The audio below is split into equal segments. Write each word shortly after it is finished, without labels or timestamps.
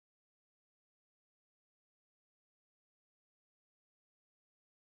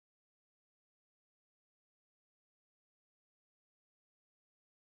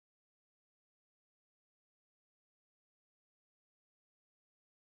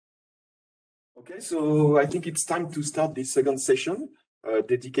Okay, so I think it's time to start this second session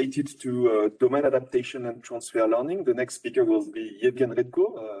dedicated to domain adaptation and transfer learning. The next speaker will be Ievgen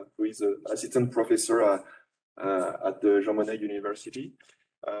REDKO, who is an assistant professor at the Jean Monnet University.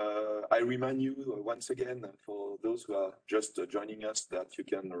 I remind you once again, for those who are just joining us, that you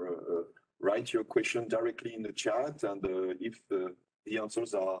can write your question directly in the chat, and if the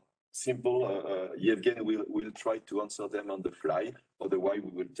answers are simple, Ievgen will try to answer them on the fly. Otherwise,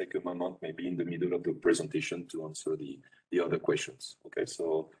 we will take a moment, maybe in the middle of the presentation, to answer the other questions. Okay,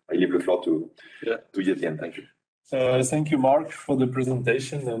 so I leave the floor to Ievgen. Thank you. Thank you, Mark, for the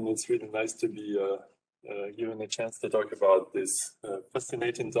presentation, and it's really nice to be given a chance to talk about this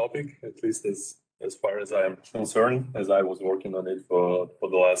fascinating topic, at least as far as I am concerned, as I was working on it for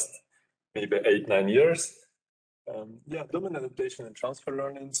the last maybe 8-9 years. Domain adaptation and transfer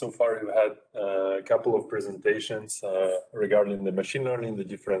learning. So far, we've had a couple of presentations regarding the machine learning, the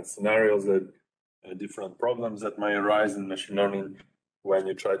different scenarios, that different problems that may arise in machine learning when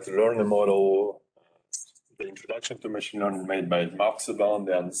you try to learn a model, the introduction to machine learning made by Mark Sebon,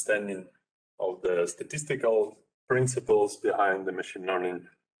 the understanding of the statistical principles behind the machine learning.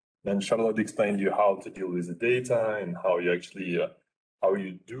 Then Charlotte explained you how to deal with the data and how you actually, how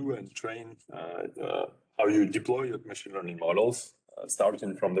you do and train how you deploy your machine learning models,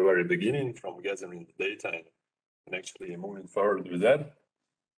 starting from the very beginning, from gathering the data and actually moving forward with that.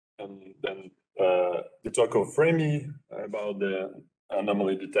 And then the talk of Remy about the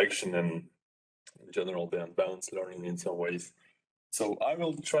anomaly detection and in general the unbalanced learning in some ways. So I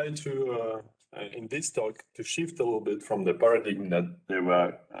will try to, in this talk, to shift a little bit from the paradigm that they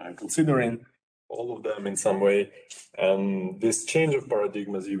were considering, all of them in some way. And this change of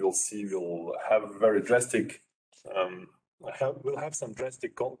paradigm, as you will see, will have very drastic, will have some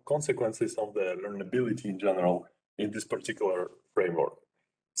drastic consequences on the learnability in general in this particular framework.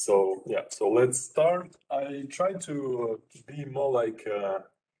 So so let's start. I try to be more like,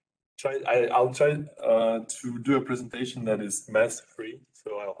 I'll try to do a presentation that is math-free.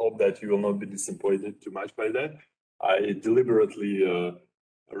 So I hope that you will not be disappointed too much by that. I deliberately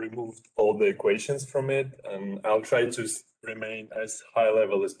removed all the equations from it, and I'll try to remain as high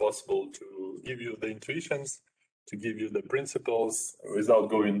level as possible to give you the intuitions, to give you the principles without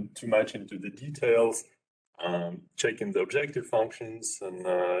going too much into the details, checking the objective functions and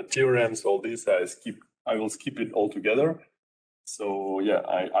theorems, all this. I will skip it altogether. So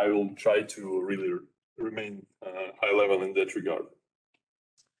I will try to really remain high level in that regard.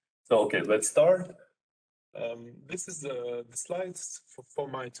 So okay, let's start. This is the slides for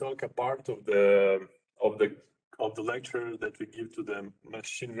my talk, a part of the lecture that we give to the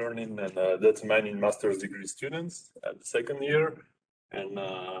machine learning and data mining master's degree students at the second year. And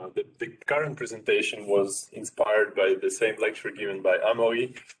the current presentation was inspired by the same lecture given by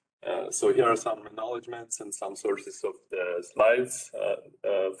Amaury. So here are some acknowledgements and some sources of the slides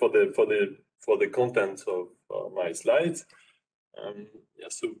for the content of my slides.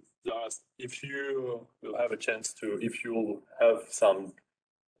 So if you will have a chance to, if you have some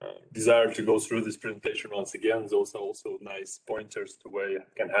desire to go through this presentation once again, those are also nice pointers to where you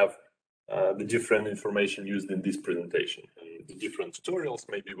can have the different information used in this presentation. And the different tutorials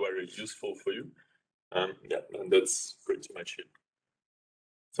may be very useful for you. And that's pretty much it.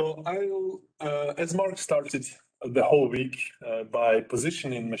 So I'll, as Mark started the whole week by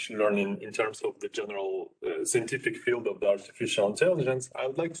positioning machine learning in terms of the general scientific field of the artificial intelligence, I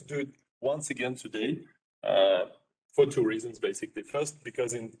would like to do it once again today for two reasons, basically. First,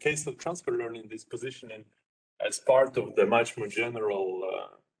 because in the case of transfer learning, this positioning as part of the much more general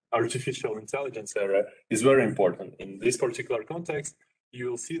artificial intelligence era is very important. In this particular context, you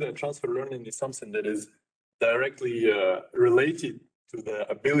will see that transfer learning is something that is directly related to the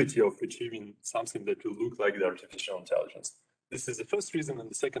ability of achieving something that will look like the artificial intelligence. This is the first reason, and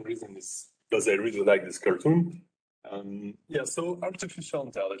the second reason is because I really like this cartoon. So artificial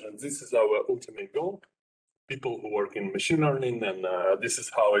intelligence, this is our ultimate goal. People who work in machine learning, and this is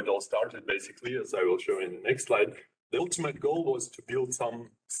how it all started, basically, as I will show in the next slide. The ultimate goal was to build some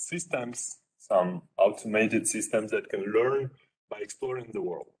systems, some automated systems that can learn by exploring the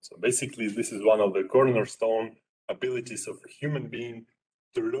world. So basically, this is one of the cornerstone abilities of a human being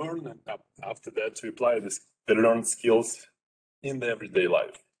to learn, and after that to apply the learned skills in the everyday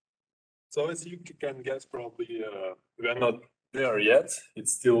life. So as you can guess, probably we are not there yet.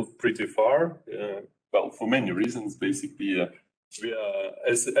 It's still pretty far. Well, for many reasons, basically, we are,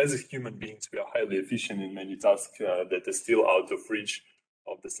 as human beings, we are highly efficient in many tasks that are still out of reach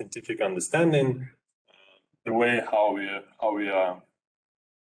of the scientific understanding. The way how we are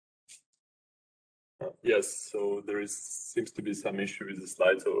Yes, so seems to be some issue with the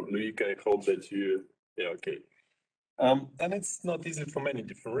slide. So Luik, I hope that okay. And it's not easy for many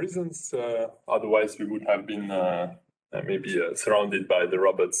different reasons. Otherwise, we would have been maybe surrounded by the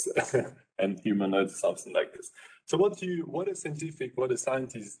robots and humanoids, something like this. So what a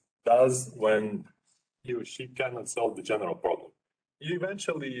scientist does when he or she cannot solve the general problem? You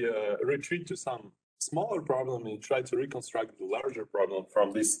eventually retreat to some smaller problem and try to reconstruct the larger problem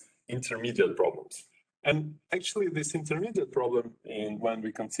from these intermediate problems. And actually, this intermediate problem, when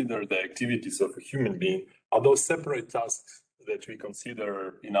we consider the activities of a human being, are those separate tasks that we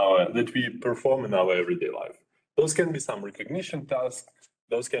consider that we perform in our everyday life. Those can be some recognition tasks.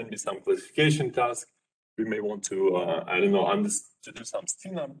 Those can be some classification tasks. We may want to, to do some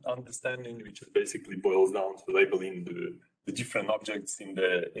STEAM understanding, which basically boils down to labeling the different objects in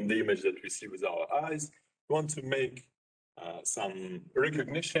the image that we see with our eyes. We want to make some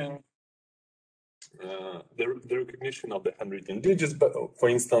recognition. The recognition of the handwritten digits, but for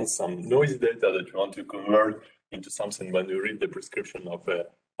instance, some noisy data that you want to convert into something when you read the prescription of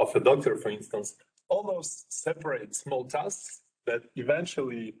a doctor, for instance. All those separate small tasks that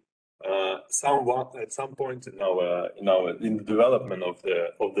eventually, at some point in the development of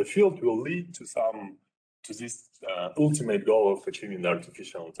the field, will lead to this ultimate goal of achieving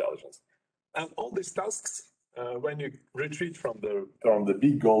artificial intelligence. And all these tasks, when you retreat from the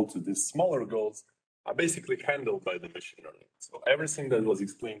big goal to these smaller goals, are basically handled by the machine learning. So everything that was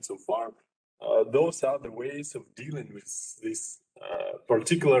explained so far, those are the ways of dealing with these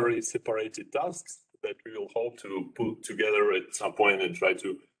particularly separated tasks that we will hope to put together at some point and try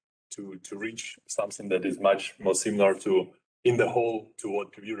to reach something that is much more similar to, in the whole, to what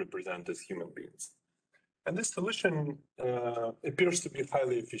we represent as human beings. And this solution appears to be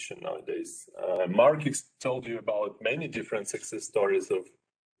highly efficient nowadays. Mark told you about many different success stories of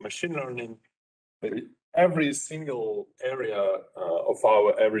machine learning. Every single area of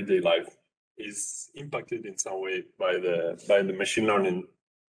our everyday life is impacted in some way by the machine learning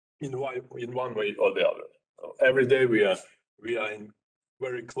in one way or the other. So every day we are in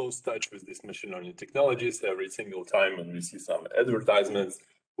very close touch with these machine learning technologies. Every single time when we see some advertisements,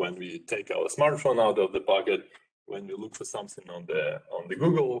 when we take our smartphone out of the pocket, when we look for something on the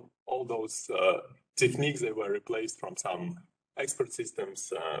Google, all those techniques that were replaced from some expert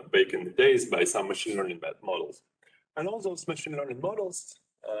systems back in the days by some machine learning models. And all those machine learning models,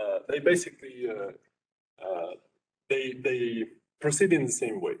 they basically they proceed in the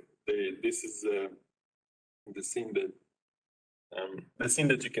same way. This is the scene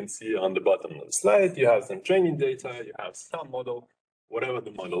that you can see on the bottom of the slide. You have some training data, you have some model, whatever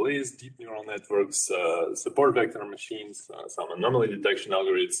the model is, deep neural networks, support vector machines, some anomaly detection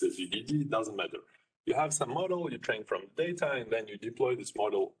algorithms, GDD, doesn't matter. You have some model, you train from data, and then you deploy this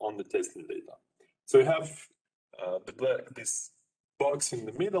model on the testing data. So you have this box in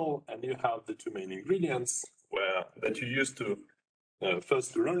the middle, and you have the two main ingredients that you use to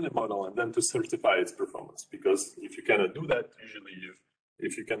first to learn the model and then to certify its performance. Because if you cannot do that, usually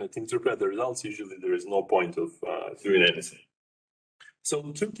if you cannot interpret the results, usually there is no point of doing anything.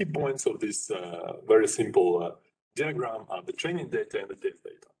 So two key points of this very simple diagram are the training data and the test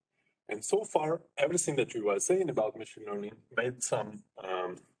data. And so far, everything that we were saying about machine learning made some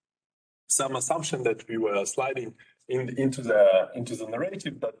assumption that we were sliding into the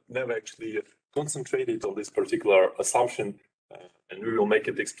narrative, but never actually concentrated on this particular assumption. And we will make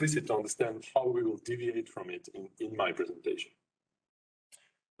it explicit to understand how we will deviate from it in my presentation.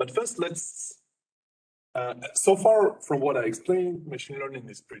 But first, so far from what I explained, machine learning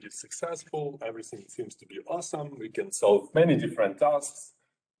is pretty successful. Everything seems to be awesome. We can solve many different tasks.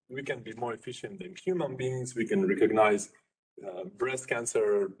 We can be more efficient than human beings. We can recognize breast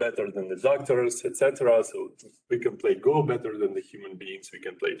cancer better than the doctors, etc. So we can play Go better than the human beings. We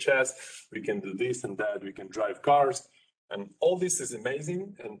can play chess. We can do this and that. We can drive cars. And all this is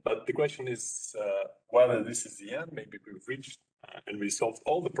amazing. But the question is whether this is the end. Maybe we've reached and we solved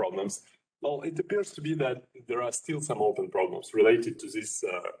all the problems. Well, it appears to be that there are still some open problems related to this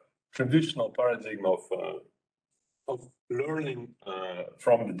traditional paradigm of learning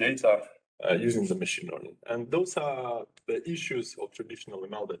from the data using the machine learning. And those are the issues of traditional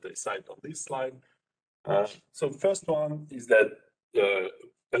ML that I cite on this slide. So first one is that,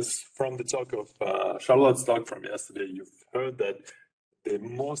 as from the talk of Charlotte's talk from yesterday, you've heard that the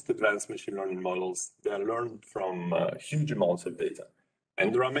most advanced machine learning models, they are learned from huge amounts of data.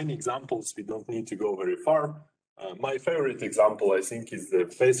 And there are many examples. We don't need to go very far. My favorite example, I think, is the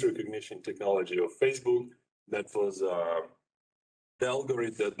face recognition technology of Facebook. That was the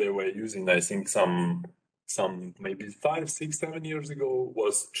algorithm that they were using, I think, some some maybe 5, 6, 7 years ago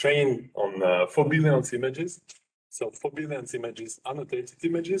was trained on 4 billion images. So 4 billion images, annotated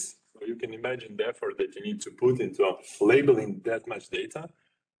images. So you can imagine the effort that you need to put into labeling that much data.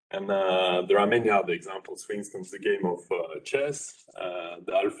 And there are many other examples. For instance, the game of chess,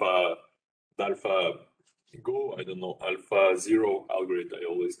 the Alpha Go, I don't know, Alpha Zero algorithm. I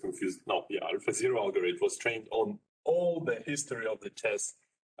always confuse. No, yeah, Alpha Zero algorithm was trained on all the history of the chess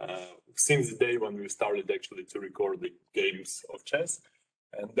since the day when we started actually to record the games of chess.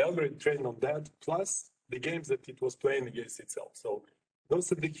 And the algorithm trained on that, plus the games that it was playing against itself. So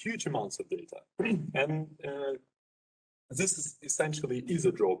those are the huge amounts of data. And this is essentially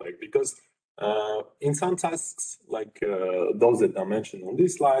a drawback because in some tasks, like those that are mentioned on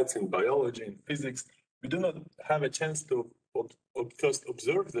these slides, in biology, in physics, we do not have a chance to just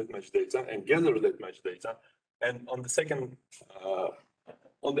observe that much data and gather that much data. And on the second,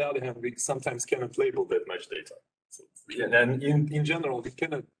 on the other hand, we sometimes cannot label that much data. So, and in general, we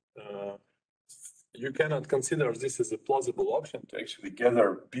cannot, you cannot consider this as a plausible option to actually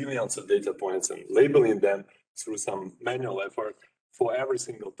gather billions of data points and labeling them through some manual effort for every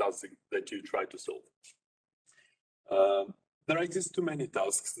single task that you try to solve. There exist too many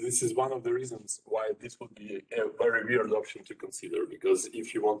tasks. This is one of the reasons why this would be a very weird option to consider, because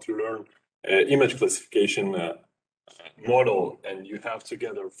if you want to learn image classification model and you have to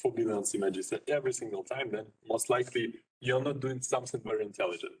gather 4 billion images every single time, then most likely you're not doing something very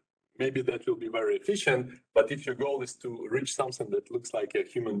intelligent. Maybe that will be very efficient, but if your goal is to reach something that looks like a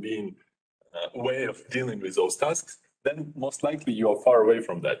human being way of dealing with those tasks, then most likely you are far away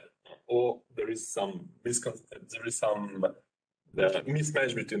from that. Or there is some mismatch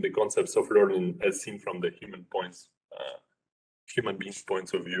between the concepts of learning as seen from the human beings'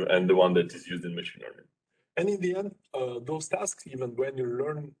 points of view and the one that is used in machine learning. And in the end, those tasks, even when you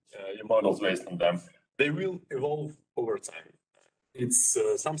learn your models based on them, they will evolve over time. It's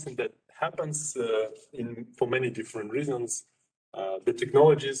something that happens for many different reasons. The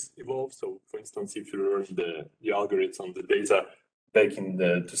technologies evolve. So, for instance, if you learn the algorithms on the data back in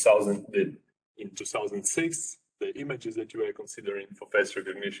 2006, the images that you were considering for face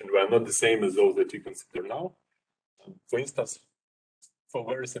recognition were not the same as those that you consider now. For instance, for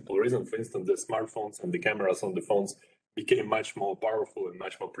very simple reason, for instance, the smartphones and the cameras on the phones became much more powerful and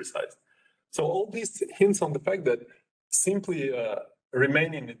much more precise. So all these hints on the fact that simply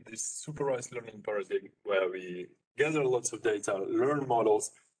remaining in this supervised learning paradigm where we gather lots of data, learn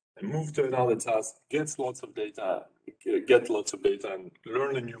models, and move to another task, get lots of data, and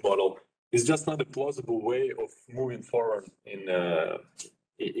learn a new model is just not a plausible way of moving forward in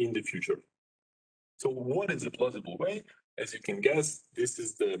the future. So what is a plausible way? As you can guess, this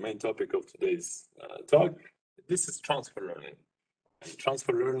is the main topic of today's talk. This is transfer learning. And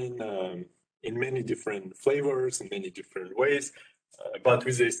transfer learning in many different flavors, in many different ways, but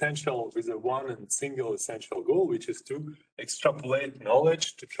with a one and single essential goal, which is to extrapolate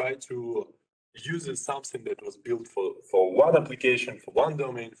knowledge, to try to use something that was built for one application, for one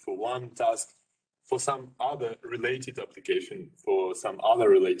domain, for one task, for some other related application, for some other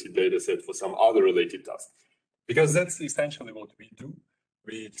related data set, for some other related task. Because that's essentially what we do.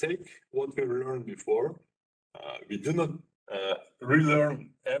 We take what we learned before. We do not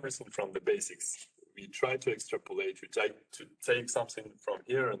relearn everything from the basics. We try to extrapolate. We try to take something from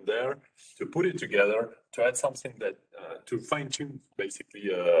here and there, to put it together, to add something that to fine-tune basically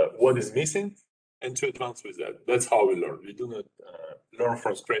what is missing, and to advance with that. That's how we learn. We do not learn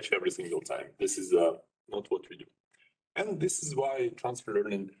from scratch every single time. This is not what we do. And this is why transfer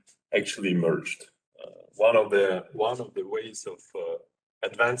learning actually emerged. One of the ways of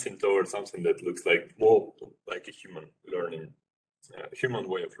advancing towards something that looks like more like a human learning, human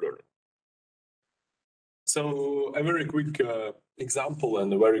way of learning. So a very quick example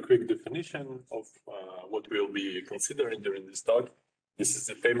and a very quick definition of what we'll be considering during this talk. This is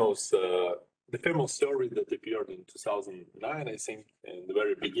the famous theory that appeared in 2009, I think, in the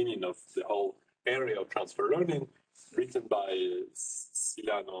very beginning of the whole area of transfer learning, written by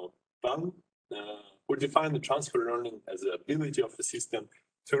Silano Pan, who defined the transfer learning as the ability of a system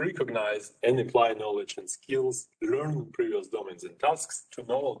to recognize and apply knowledge and skills learned in previous domains and tasks to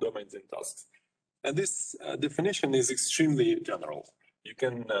novel domains and tasks. And this definition is extremely general.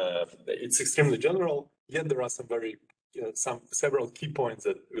 It's extremely general, yet there are several key points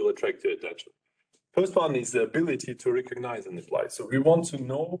that will attract your attention. First one is the ability to recognize and apply. So we want to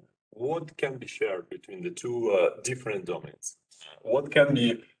know what can be shared between the two different domains. What can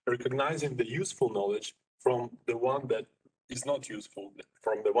be recognizing the useful knowledge from the one that is not useful,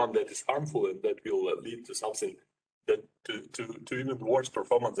 from the one that is harmful and that will lead to something that to even worse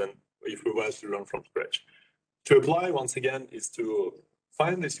performance than if we were to learn from scratch. To apply, once again, is to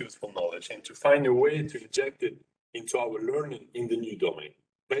find this useful knowledge and to find a way to inject it into our learning in the new domain,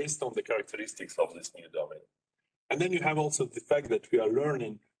 based on the characteristics of this new domain. And then you have also the fact that we are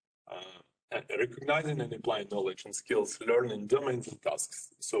learning, recognizing and applying knowledge and skills, learning domains and tasks.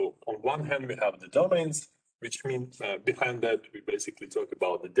 So on one hand, we have the domains, which means behind that, we basically talk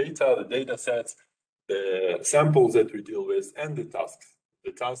about the data sets, the samples that we deal with, and the tasks.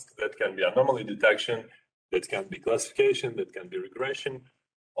 The tasks that can be anomaly detection, that can be classification, that can be regression.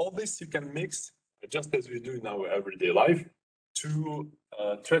 All this you can mix, just as we do in our everyday life, to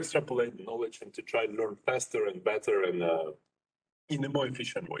extrapolate the knowledge and to try to learn faster and better and in a more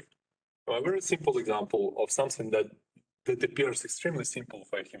efficient way. A very simple example of something that appears extremely simple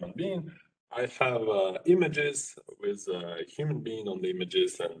for a human being. I have images with a human being on the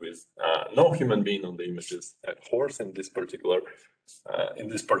images and with no human being on the images. A horse in this particular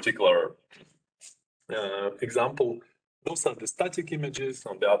example. Those are the static images.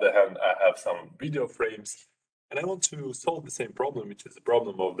 On the other hand, I have some video frames, and I want to solve the same problem, which is the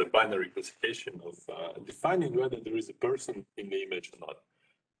problem of the binary classification of defining whether there is a person in the image or not.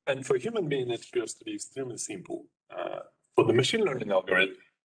 And for a human being, it appears to be extremely simple. For the machine learning algorithm,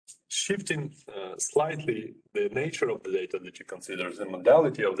 shifting slightly the nature of the data that you consider, the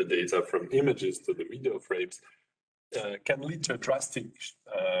modality of the data from images to the video frames, can lead to a drastic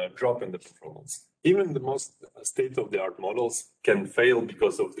drop in the performance. Even the most state-of-the-art models can fail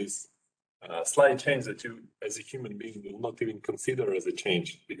because of this slight change that you, as a human being, will not even consider as a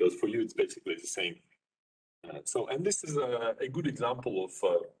change, because for you, it's basically the same. And this is a good example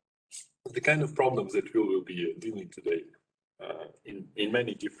of the kind of problems that we will be dealing today in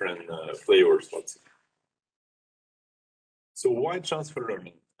many different flavors. So why transfer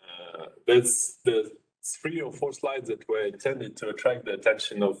learning? That's the 3 or 4 slides that were intended to attract the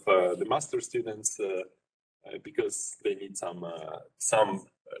attention of the master students because they need some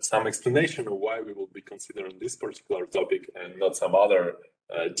explanation of why we will be considering this particular topic and not some other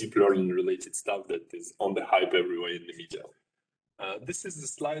deep learning related stuff that is on the hype everywhere in the media. This is the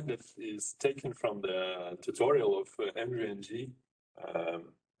slide that is taken from the tutorial of Andrew Ng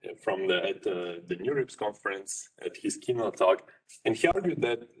from at the NeurIPS conference at his keynote talk, and he argued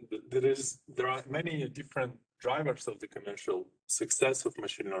that there are many different drivers of the commercial success of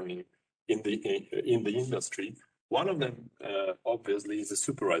machine learning in the industry. One of them, obviously, is the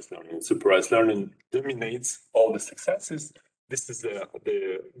supervised learning. Supervised learning dominates all the successes. This is the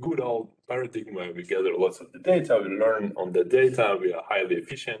good old paradigm where we gather lots of the data, we learn on the data, we are highly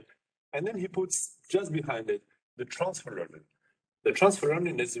efficient. And then he puts just behind it the transfer learning. The transfer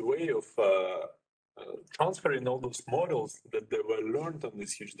learning is a way of transferring all those models that they were learned on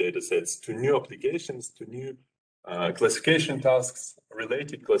these huge data sets to new applications, to new classification tasks,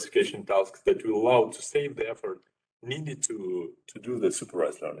 related classification tasks that will allow to save the effort needed to do the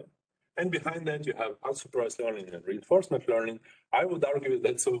supervised learning. And behind that, you have unsupervised learning and reinforcement learning. I would argue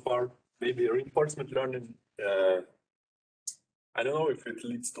that so far, maybe reinforcement learning, I don't know if it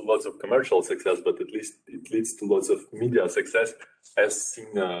leads to lots of commercial success, but at least it leads to lots of media success, as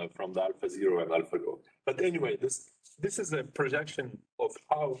seen from the AlphaZero and AlphaGo. But anyway, this is a projection of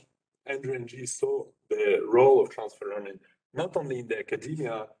how Andrew Ng saw the role of transfer learning, not only in the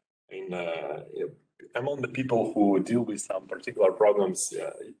academia, among the people who deal with some particular problems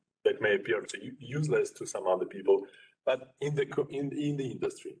that may appear to useless to some other people, but in the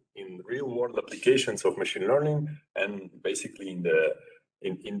industry, in real world applications of machine learning, and basically in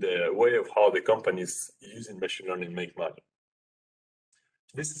the way of how the companies using machine learning make money.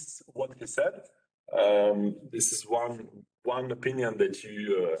 This is what he said. This is one opinion that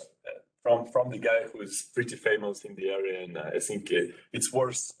you from the guy who is pretty famous in the area, and I think it's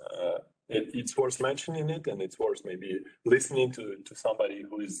worth mentioning it, and it's worth maybe listening to somebody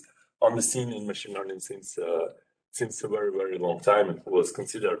who is on the scene in machine learning since a very, very long time, and who was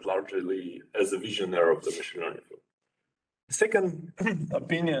considered largely as a visionary of the machine learning field. The second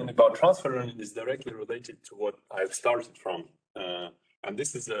opinion about transfer learning is directly related to what I've started from, and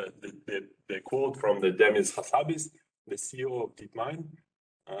this is the quote from the Demis Hassabis, the CEO of DeepMind.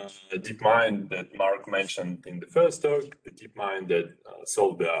 DeepMind that Mark mentioned in the first talk, the DeepMind that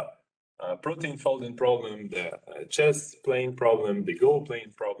solved the protein folding problem, the chess playing problem, the Go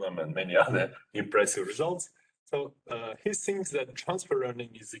playing problem, and many other impressive results. So he thinks that transfer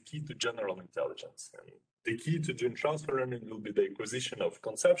learning is the key to general intelligence. And the key to doing transfer learning will be the acquisition of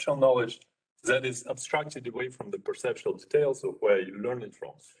conceptual knowledge that is abstracted away from the perceptual details of where you learn it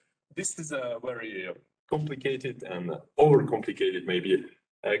from. This is a very complicated and overcomplicated maybe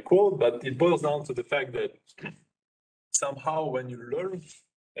quote, but it boils down to the fact that somehow when you learn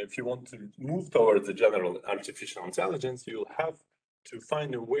if you want to move towards the general artificial intelligence, you'll have to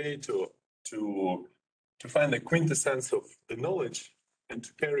find a way to find the quintessence of the knowledge and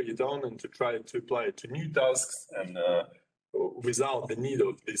to carry it on and to try to apply it to new tasks and without the need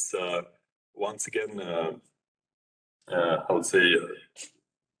of this, once again, I would say,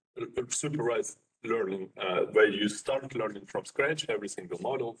 supervised learning, where you start learning from scratch every single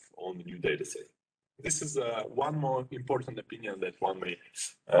model on a new data set. This is one more important opinion that one may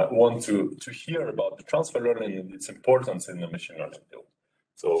want to hear about the transfer learning and its importance in the machine learning field.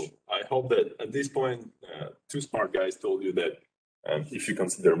 So I hope that at this point, two smart guys told you that if you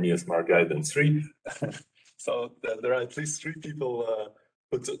consider me a smart guy, then three. So there are at least three people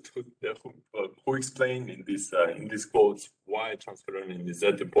who explain in these quotes why transfer learning is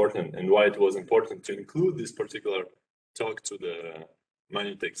that important and why it was important to include this particular talk to the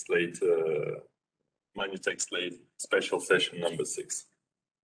Manutech-SLEIGHT special session number 6.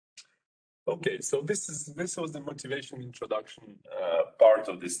 Okay, so this was the motivation introduction part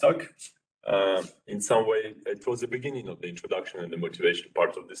of this talk. In some way, it was the beginning of the introduction and the motivation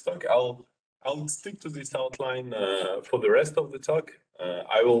part of this talk. I'll stick to this outline for the rest of the talk.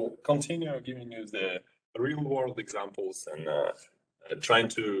 I will continue giving you the real-world examples and trying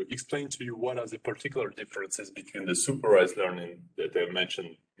to explain to you what are the particular differences between the supervised learning that I've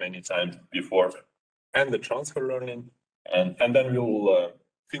mentioned many times before and the transfer learning. And then we'll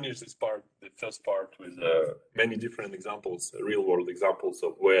finish this part, the first part, with many different examples, real-world examples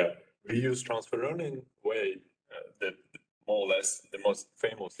of where we use transfer learning, where that more or less the most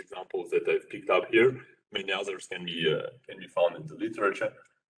famous examples that I've picked up here. Many others can be found in the literature.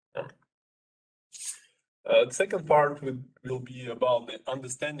 The second part will be about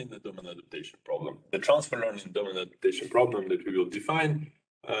understanding the domain adaptation problem, the transfer learning domain adaptation problem that we will define.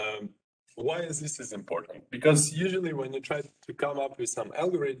 Why is this important? Because usually when you try to come up with some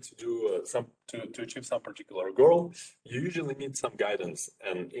algorithm to do to achieve some particular goal, you usually need some guidance.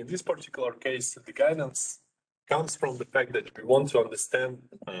 And in this particular case, the guidance comes from the fact that we want to understand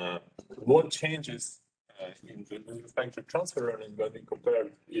what changes in respect to transfer learning when we compare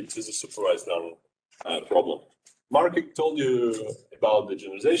it to the supervised learning problem. Mark told you about the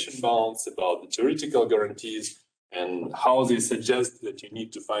generalization bounds, about the theoretical guarantees, and how they suggest that you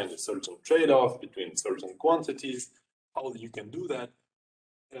need to find a certain trade-off between certain quantities, how you can do that.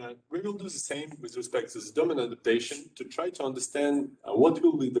 We will do the same with respect to the domain adaptation to try to understand what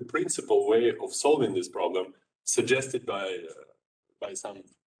will be the principal way of solving this problem suggested by some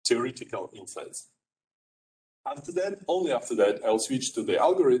theoretical insights. After that, only after that, I'll switch to the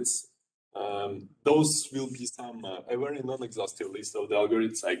algorithms. Those will be a very non-exhaustive list of the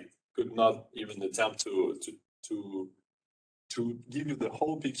algorithms. I could not even attempt to give you the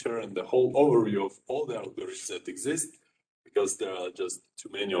whole picture and the whole overview of all the algorithms that exist, because there are just too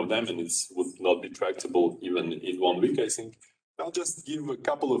many of them and it would not be tractable even in 1 week, I think. I'll just give a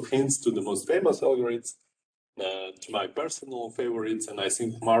couple of hints to the most famous algorithms, to my personal favorites, and I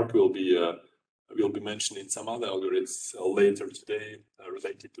think Mark will be mentioning some other algorithms later today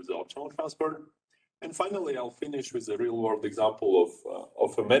related to the optimal transfer. And finally, I'll finish with a real-world example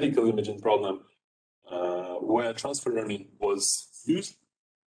of a medical imaging problem where transfer learning was used.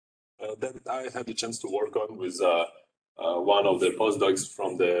 That I had the chance to work on with one of the postdocs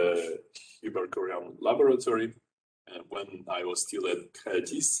from the Hubert Curien Laboratory when I was still at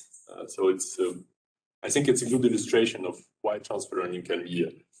CNRS. So I think it's a good illustration of why transfer learning can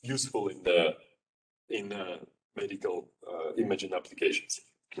be useful in medical imaging applications.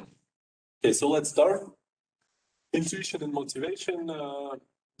 Okay, so let's start. Intuition and motivation,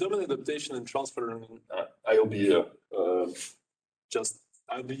 domain adaptation and transfer learning. I'll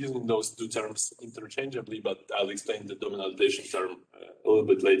be using those two terms interchangeably, but I'll explain the domain adaptation term a little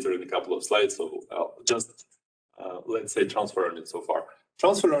bit later in a couple of slides. So I'll just let's say transfer learning so far.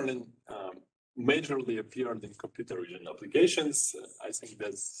 Transfer learning majorly appeared in computer vision applications. I think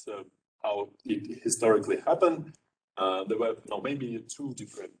that's how it historically happened. There were maybe two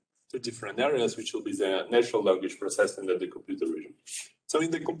different areas, which will be the natural language processing and the computer vision. So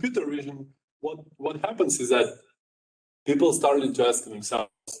in the computer vision, what happens is that people started to ask themselves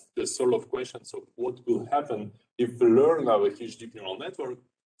the sort of questions of what will happen if we learn our huge deep neural network,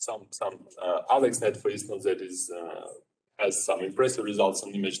 some AlexNet, for instance, that has some impressive results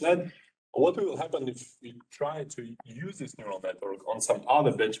on ImageNet. What will happen if we try to use this neural network on some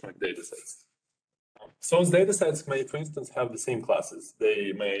other benchmark datasets? So those datasets may, for instance, have the same classes.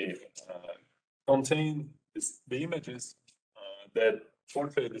 They may contain the images that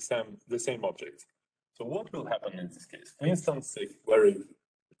portray the same object. So what will happen in this case? For instance, a very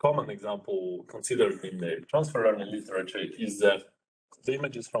common example considered in the transfer learning literature is that the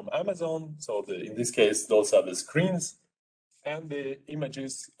images from Amazon. So in this case, those are the screens, and the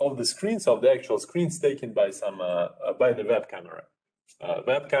images of the screens, of the actual screens taken by some by the web camera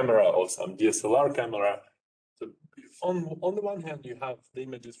or some DSLR camera. So on the one hand, you have the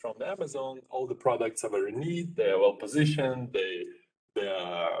images from the Amazon. All the products are very neat. They are well positioned. They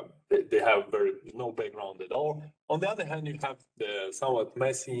have no background at all. On the other hand, you have the somewhat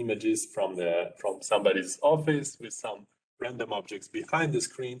messy images from somebody's office with some random objects behind the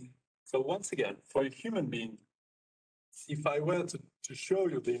screen. So once again, for a human being, if I were to show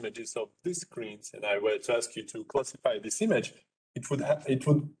you the images of these screens and I were to ask you to classify this image, it would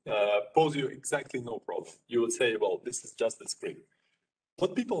pose you exactly no problem. You would say, well, this is just a screen.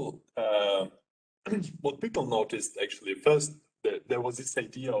 What people noticed actually first, there was this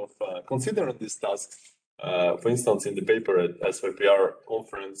idea of considering this task, for instance, in the paper at SVPR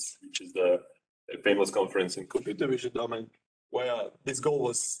conference, which is a famous conference in computer vision domain, where this goal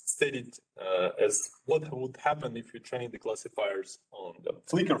was stated as what would happen if you train the classifiers on the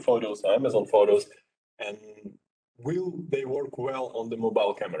Flickr photos, Amazon photos, and will they work well on the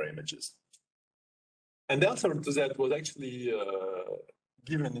mobile camera images? And the answer to that was actually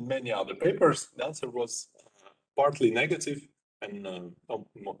given in many other papers. The answer was partly negative, and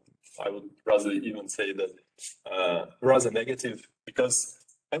I would rather even say that rather negative, because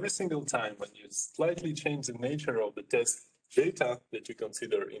every single time when you slightly change the nature of the test data that you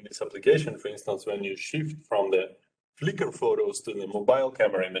consider in this application, for instance, when you shift from the Flickr photos to the mobile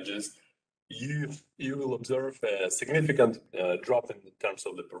camera images, you will observe a significant drop in terms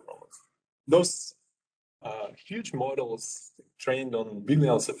of the performance. Those huge models trained on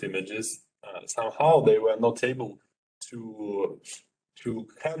billions of images, somehow they were not able to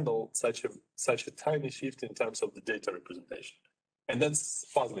handle such a tiny shift in terms of the data representation. And that's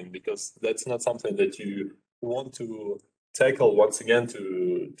puzzling, because that's not something that you want to tackle once again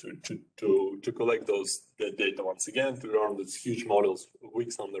to collect the data once again, to learn these huge models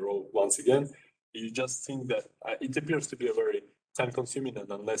weeks on the row once again. You just think that it appears to be a very time-consuming and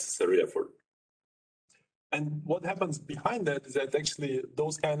unnecessary effort. And what happens behind that is that actually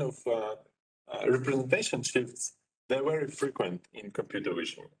those kind of representation shifts, they're very frequent in computer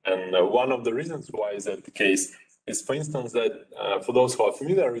vision. And one of the reasons why is that the case is, for instance, that for those who are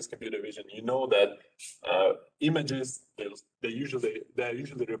familiar with computer vision, you know that images, they're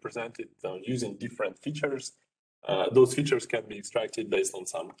usually represented using different features. Those features can be extracted based on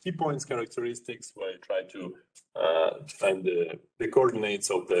some key points characteristics, where you try to find the coordinates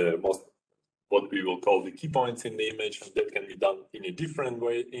of the most, what we will call the key points in the image, and that can be done in a different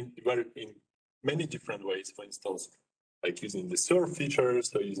way, in many different ways. For instance, like using the SURF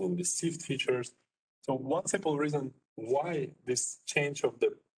features or using the SIFT features. So one simple reason why this change of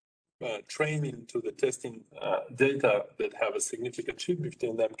the training to the testing data that have a significant shift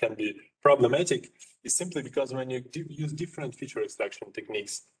between them can be problematic is simply because when you use different feature extraction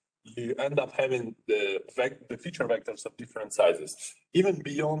techniques, you end up having the feature vectors of different sizes. Even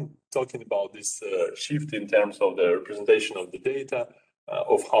beyond talking about this shift in terms of the representation of the data,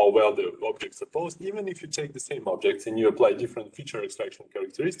 of how well the objects are posed, even if you take the same objects and you apply different feature extraction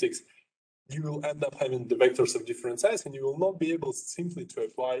characteristics, you will end up having the vectors of different size, and you will not be able simply to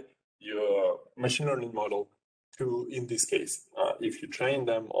apply your machine learning model to, in this case, if you train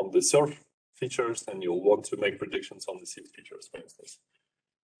them on the SURF features, then you'll want to make predictions on the SIFT features, for instance.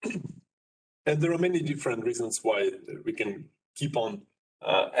 And there are many different reasons why we can keep on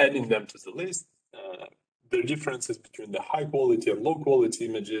adding them to the list. The differences between the high quality and low quality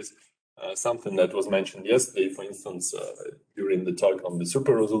images, something that was mentioned yesterday, for instance, during the talk on the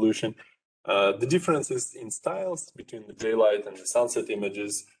super resolution. The differences in styles between the daylight and the sunset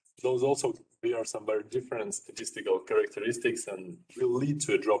images, those also bear some very different statistical characteristics and will lead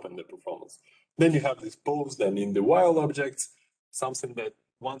to a drop in the performance. Then you have this posed and in the wild objects, something that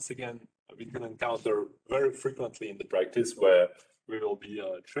once again we can encounter very frequently in the practice, where we will be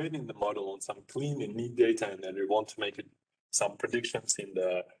training the model on some clean and neat data, and then we want to make some predictions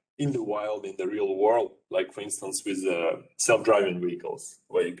in the wild, in the real world, like for instance with self-driving vehicles,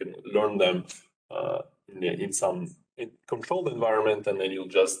 where you can learn them in some controlled environment, and then you'll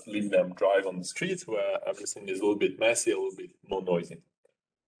just leave them drive on the streets where everything is a little bit messy, a little bit more noisy.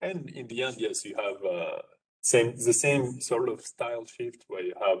 And in the end, yes, you have the same sort of style shift, where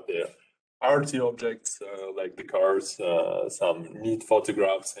you have the arty objects like the cars, some neat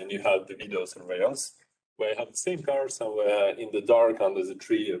photographs, and you have the video surveillance, where you have the same car somewhere in the dark under the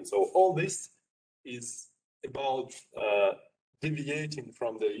tree. And so all this is about deviating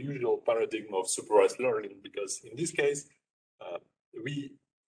from the usual paradigm of supervised learning, because in this case, we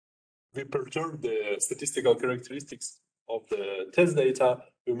perturb the statistical characteristics of the test data,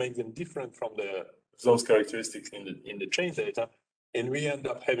 we make them different from those characteristics in the trained data, and we end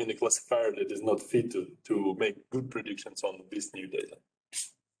up having a classifier that is not fit to make good predictions on this new data.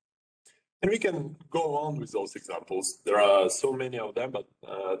 And we can go on with those examples. There are so many of them, but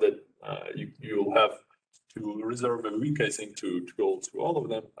you'll have to reserve a week, I think, to go through all of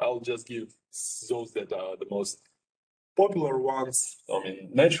them. I'll just give those that are the most popular ones. I mean,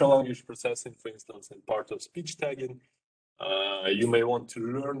 natural language processing, for instance, and part of speech tagging. You may want to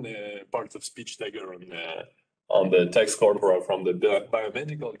learn part of speech tagger on the text corpora from the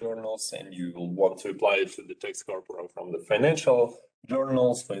biomedical journals, and you will want to apply it to the text corpora from the financial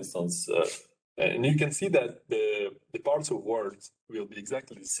journals, for instance. And you can see that the parts of words will be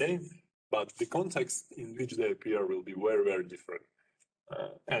exactly the same, but the context in which they appear will be very, very different.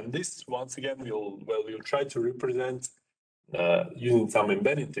 And this, once again, we'll try to represent using some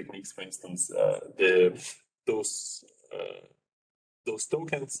embedding techniques, for instance, those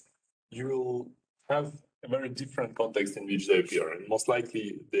tokens. You will have a very different context in which they appear, and most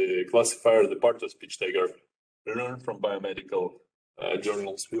likely the classifier, the part of speech tagger learned from biomedical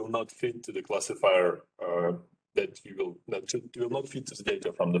journals will not fit to the classifier that will not fit to the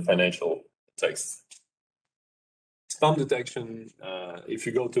data from the financial text. Spam detection, if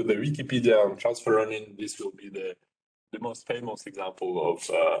you go to the Wikipedia on transfer learning, this will be the most famous example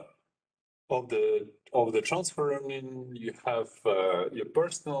of the transfer learning. You have your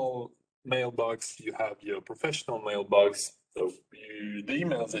personal mailbox, you have your professional mailbox. So the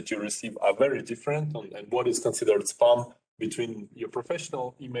emails that you receive are very different, and what is considered spam between your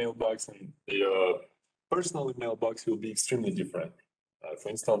professional email box and your personal email box will be extremely different. For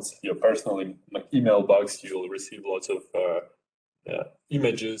instance, your personal email box, you'll receive lots of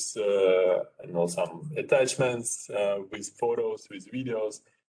images, some attachments with photos, with videos.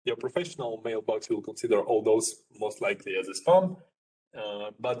 Your professional mailbox will consider all those most likely as a spam,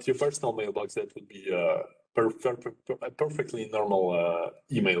 but your personal mailbox, that would be perfectly normal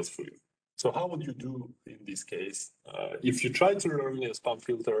emails for you. So how would you do in this case? If you try to learn a spam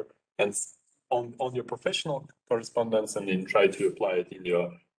filter and on your professional correspondence and then try to apply it in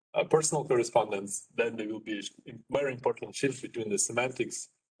your personal correspondence, then there will be a very important shift between the semantics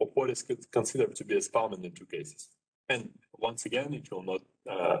of what is considered to be a spam in the two cases. And once again, it will not,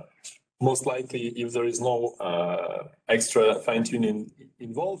 most likely, if there is no extra fine-tuning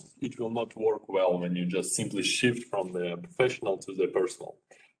involved, it will not work well when you just simply shift from the professional to the personal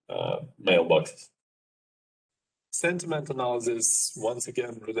mailboxes. Sentiment analysis, once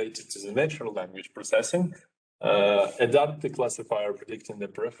again, related to the natural language processing, adapt the classifier predicting the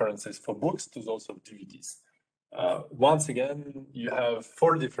preferences for books to those of DVDs. Once again, you have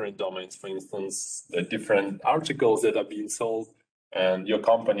 4 different domains, for instance, the different articles that are being sold, and your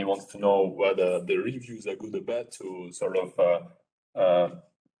company wants to know whether the reviews are good or bad to sort of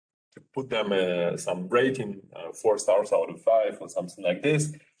to put them some rating, 4 stars out of 5 or something like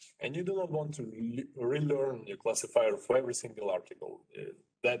this. And you do not want to relearn your classifier for every single article.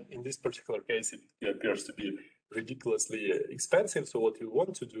 That in this particular case, it appears to be ridiculously expensive. So what you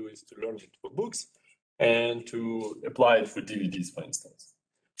want to do is to learn it for books and to apply it for DVDs, for instance.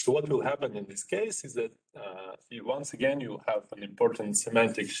 So what will happen in this case is that once again, you'll have an important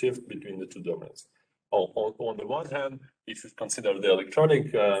semantic shift between the 2 domains. On the one hand, if you consider the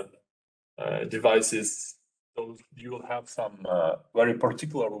electronic devices, you will have some very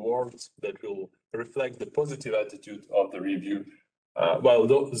particular words that will reflect the positive attitude of the review, while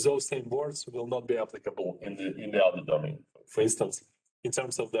those same words will not be applicable in the other domain. For instance, in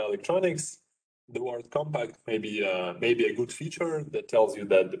terms of the electronics, the word compact may be a good feature that tells you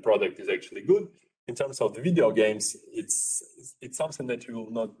that the product is actually good. In terms of the video games, it's something that you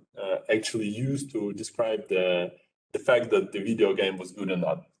will not actually use to describe the fact that the video game was good or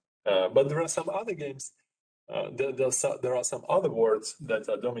not. But there are some other games. There are some other words that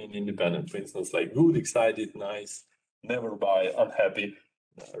are domain independent. For instance, like good, excited, nice, never buy, unhappy.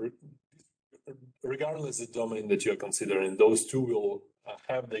 Regardless of the domain that you're considering, those 2 will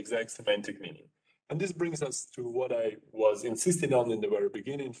have the exact semantic meaning. And this brings us to what I was insisting on in the very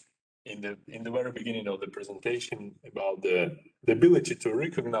beginning, in the very beginning of the presentation, about the ability to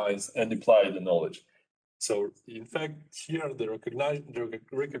recognize and apply the knowledge. So in fact, here the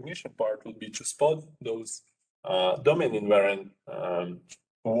recognition part would be to spot those domain invariant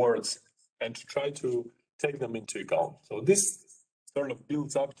words and to try to take them into account. So this sort of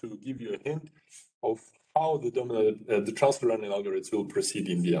builds up to give you a hint of how the transfer learning algorithms will proceed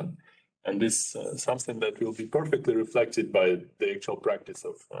in the end. And this is something that will be perfectly reflected by the actual practice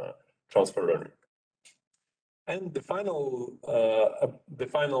of transfer learning. And the final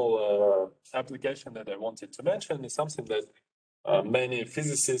application that I wanted to mention is something that many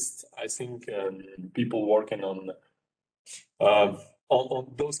physicists, I think, people working on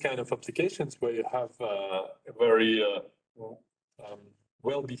those kind of applications where you have a very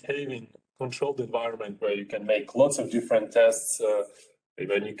well-behaving controlled environment where you can make lots of different tests,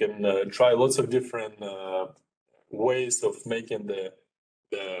 even you can try lots of different ways of making the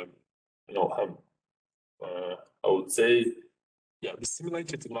I would say, yeah, the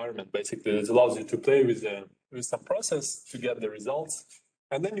simulated environment basically that allows you to play with some process to get the results,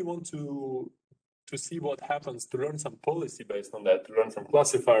 and then you want to see what happens, to learn some policy based on that, to learn some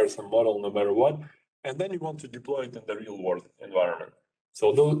classifier, some model, no matter what, and then you want to deploy it in the real world environment.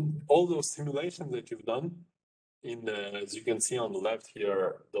 So all those simulations that you've done, as you can see on the left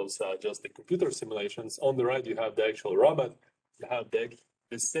here, those are just the computer simulations. On the right, you have the actual robot, you have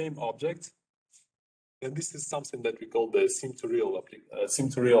the same object. And this is something that we call the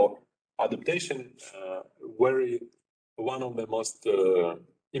sim-to-real adaptation, one of the most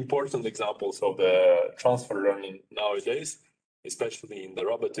important examples of the transfer learning nowadays, especially in the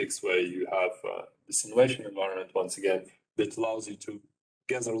robotics, where you have the simulation environment, once again, that allows you to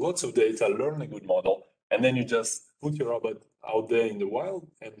gather lots of data, learn a good model, and then you just put your robot out there in the wild,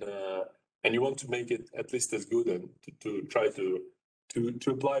 and you want to make it at least as good and to try to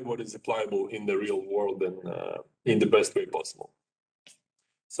apply what is applicable in the real world and in the best way possible.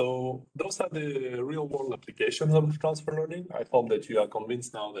 So those are the real world applications of transfer learning. I hope that you are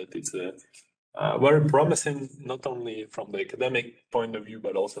convinced now that it's very promising, not only from the academic point of view,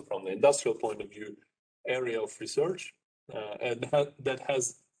 but also from the industrial point of view, area of research, and that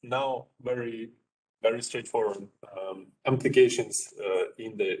has now very, very straightforward implications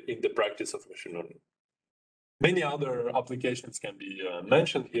in the practice of machine learning. Many other applications can be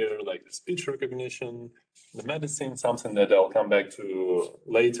mentioned here, like the speech recognition, the medicine, something that I'll come back to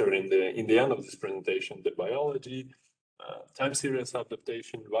later in the end of this presentation, the biology, time series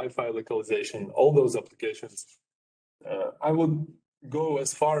adaptation, Wi-Fi localization, all those applications. I would go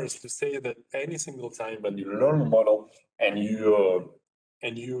as far as to say that any single time when you learn a model and you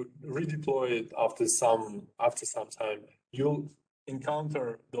redeploy it after some time, you'll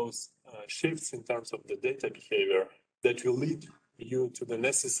encounter those shifts in terms of the data behavior that will lead you to the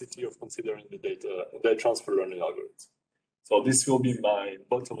necessity of considering the transfer learning algorithms. So this will be my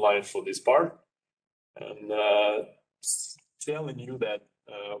bottom line for this part, and telling you that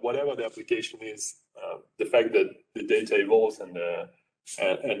whatever the application is, the fact that the data evolves and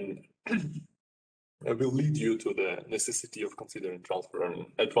will lead you to the necessity of considering transfer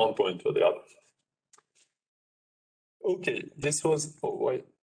learning at one point or the other. Okay, this was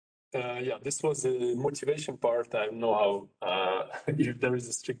this was the motivation part. I don't know how if there is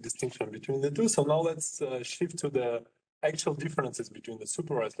a strict distinction between the two. So now let's shift to the actual differences between the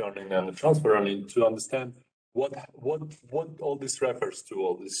supervised learning and the transfer learning to understand what all this refers to,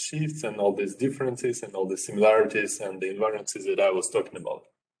 all these shifts and all these differences and all the similarities and the invariances that I was talking about.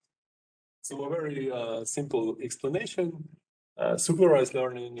 So a very simple explanation. Supervised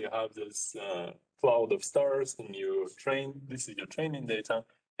learning, you have this cloud of stars, and you train. This is your training data,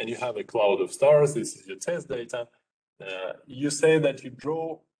 and you have a cloud of stars. This is your test data. You say that you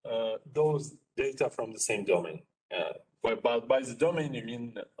draw those data from the same domain. But by the domain, you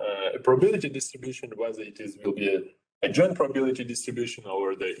mean a probability distribution, whether it will be a joint probability distribution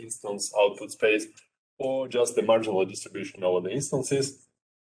over the instance output space, or just the marginal distribution over the instances.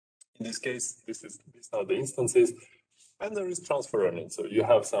 In this case, these are the instances. And there is transfer learning. So you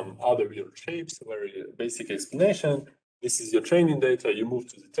have some other weird shapes, very basic explanation. This is your training data. You move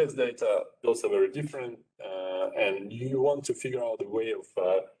to the test data. Those are very different. And you want to figure out a way of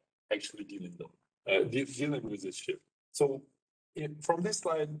actually dealing with this shift. So from this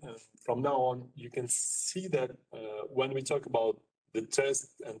slide, from now on, you can see that when we talk about the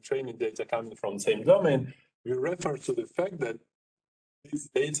test and training data coming from the same domain, we refer to the fact that these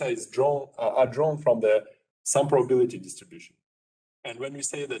data are drawn from some probability distribution. And when we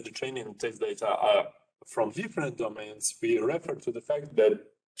say that the training and test data are from different domains, we refer to the fact that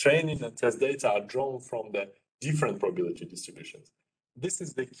training and test data are drawn from the different probability distributions. This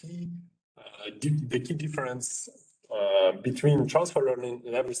is the key difference between transfer learning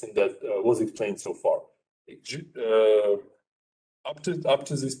and everything that was explained so far. Up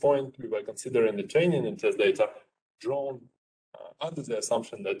to this point, we were considering the training and test data drawn under the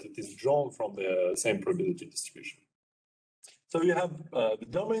assumption that it is drawn from the same probability distribution. So you have the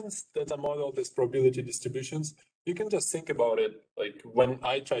domains that are modeled as probability distributions. You can just think about it, like when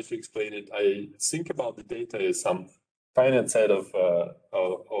I try to explain it, I think about the data as some finite set of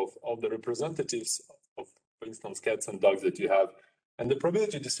the representatives of for instance, cats and dogs that you have. And the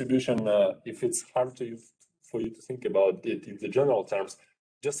probability distribution, if it's hard for you to think about it in the general terms,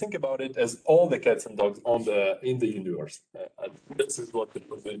 just think about it as all the cats and dogs in the universe. This is what the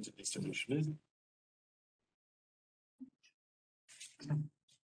probability distribution is.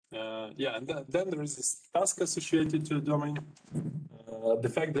 Yeah, and then there is this task associated to the domain. The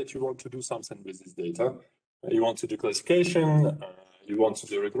fact that you want to do something with this data. You want to do classification, you want to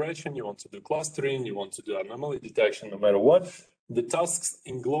do regression, you want to do clustering, you want to do anomaly detection, no matter what. The tasks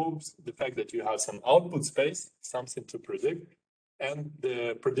englobes the fact that you have some output space, something to predict, and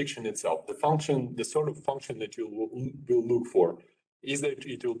the prediction itself, the function, the sort of function that you will look for. Is that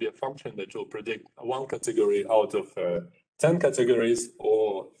it will be a function that will predict one category out of 10 categories,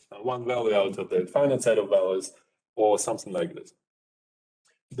 or one value out of the finite set of values, or something like this.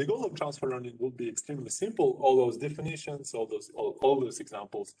 The goal of transfer learning will be extremely simple. All those definitions, all those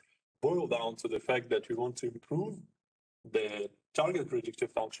examples boil down to the fact that we want to improve the target predictive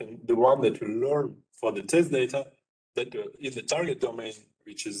function, the one that we learn for the test data, that in the target domain,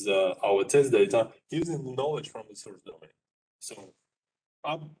 which is our test data, using the knowledge from the source domain. So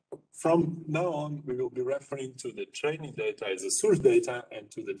from now on, we will be referring to the training data as the source data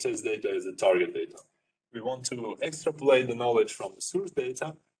and to the test data as the target data. We want to extrapolate the knowledge from the source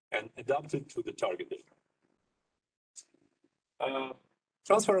data and adapt it to the target data.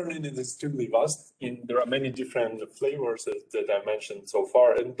 Transfer learning is extremely vast. There are many different flavors that I mentioned so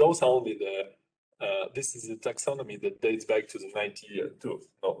far, and those are only this is a taxonomy that dates back to the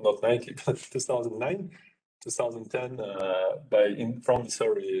 2009, 2010 from the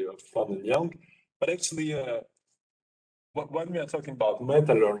survey of Fund and Young. But actually, when we are talking about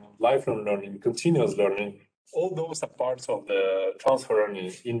meta learning, lifelong learning, continuous learning, all those are parts of the transfer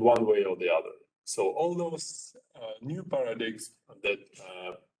learning in one way or the other. So all those new paradigms that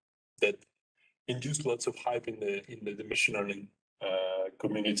induce lots of hype in the machine learning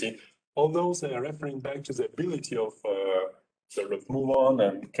community, all those are referring back to the ability of sort of move on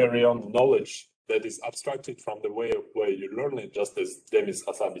and carry on knowledge that is abstracted from the way of where you learn it, just as Demis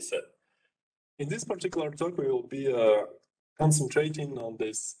Hassabis said. In this particular talk, we will be concentrating on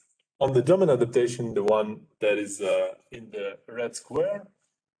the domain adaptation, the one that is in the red square.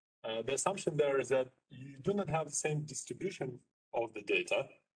 The assumption there is that you do not have the same distribution of the data,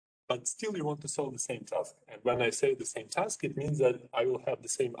 but still you want to solve the same task. And when I say the same task, it means that I will have the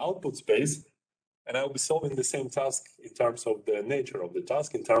same output space, and I will be solving the same task in terms of the nature of the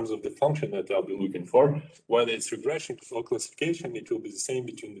task, in terms of the function that I'll be looking for. Whether it's regression or classification, it will be the same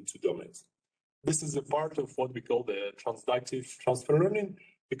between the two domains. This is a part of what we call the transductive transfer learning,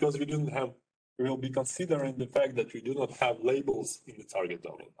 because we will be considering the fact that we do not have labels in the target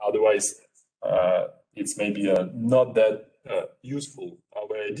domain. Otherwise, it's maybe not that useful.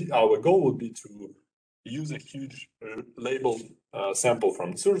 Our goal would be to use a huge labeled sample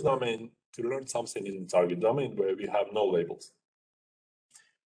from the source domain to learn something in the target domain where we have no labels.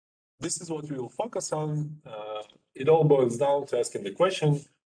 This is what we will focus on. It all boils down to asking the question,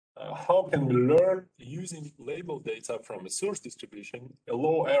 how can we learn using labeled data from a source distribution, a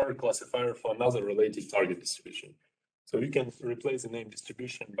low error classifier for another related target distribution? So you can replace the name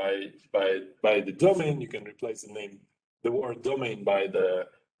distribution by the domain. You can replace the word domain by the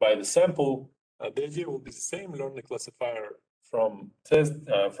sample. The idea will be the same. Learn the classifier from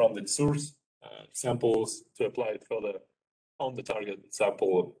the source samples to apply it further on the target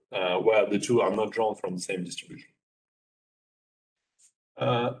sample where the two are not drawn from the same distribution.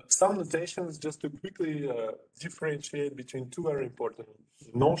 Some notations just to quickly differentiate between two very important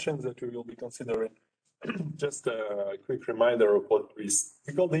notions that we will be considering. Just a quick reminder of what we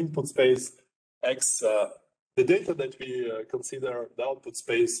call the input space X. The data that we consider the output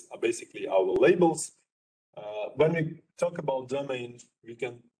space are basically our labels. When we talk about domain, we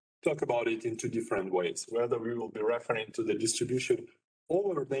can talk about it in two different ways, whether we will be referring to the distribution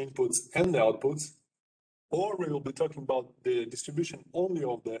over the inputs and the outputs, or we will be talking about the distribution only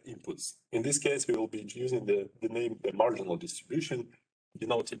of the inputs. In this case, we will be using the name, the marginal distribution,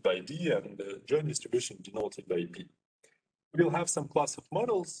 denoted by D, and the joint distribution denoted by P. We'll have some class of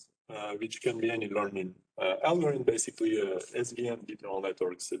models, which can be any learning algorithm, basically SVM, deep neural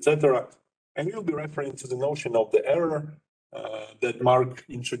networks, etc. And we'll be referring to the notion of the error that Mark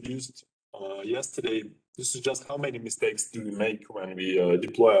introduced yesterday. This is just how many mistakes do we make when we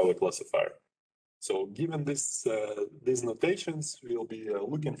deploy our classifier. So given these notations, we'll be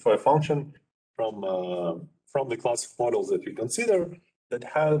looking for a function from the class of models that we consider that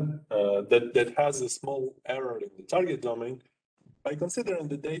has a small error in the target domain. By considering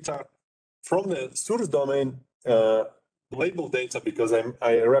the data from the source domain, label data, because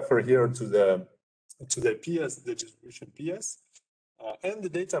I refer here to to the PS, the distribution PS, and the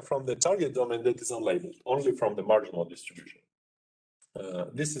data from the target domain that is unlabeled, only from the marginal distribution.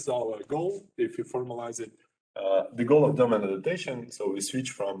 This is our goal. If you formalize it, the goal of domain adaptation, so we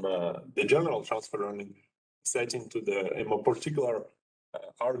switch from the general transfer learning setting to a more particular,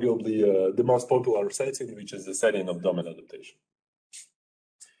 arguably the most popular setting, which is the setting of domain adaptation.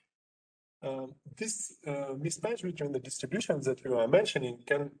 This mismatch between the distributions that we were mentioning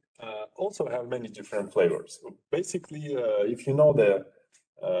can also have many different flavors. So basically,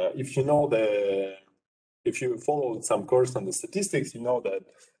 if you followed some course on the statistics, you know that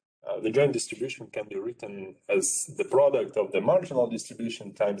the joint distribution can be written as the product of the marginal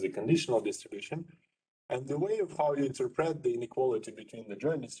distribution times the conditional distribution. And the way of how you interpret the inequality between the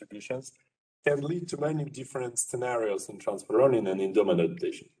joint distributions can lead to many different scenarios in transfer learning and in domain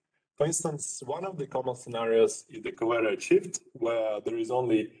adaptation. For instance, one of the common scenarios is the covariate shift, where there is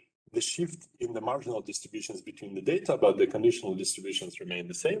only the shift in the marginal distributions between the data, but the conditional distributions remain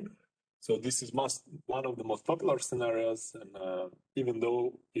the same. So this is one of the most popular scenarios, and even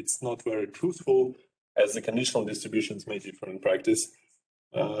though it's not very truthful, as the conditional distributions may differ in practice.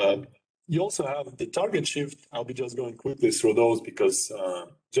 You also have the target shift. I'll be just going quickly through those because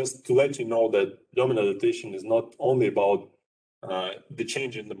just to let you know that domain adaptation is not only about the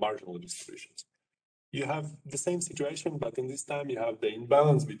change in the marginal distributions. You have the same situation, but in this time you have the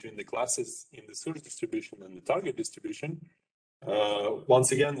imbalance between the classes in the source distribution and the target distribution.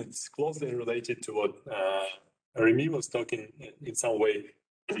 Once again, it's closely related to what Remy was talking in some way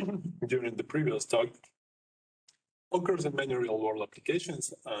during the previous talk. Occurs in many real-world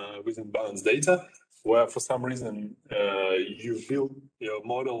applications with imbalanced data, where for some reason you build your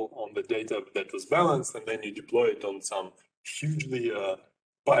model on the data that was balanced, and then you deploy it on some hugely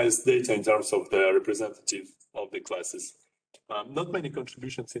biased data in terms of the representative of the classes. Not many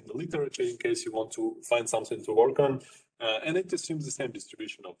contributions in the literature in case you want to find something to work on, and it assumes the same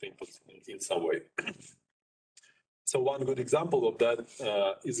distribution of the inputs in some way. So one good example of that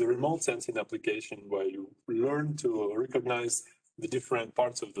is a remote sensing application where you learn to recognize the different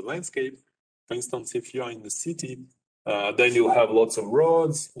parts of the landscape. For instance, if you are in the city, then you'll have lots of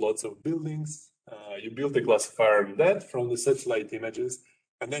roads, lots of buildings. You build a classifier on that from the satellite images,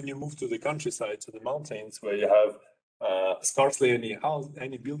 and then you move to the countryside, to the mountains, where you have scarcely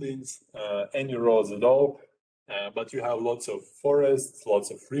any buildings, any roads at all. But you have lots of forests,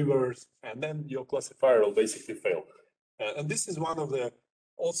 lots of rivers, and then your classifier will basically fail. And this is one of the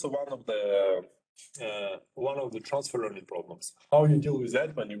transfer learning problems. How you deal with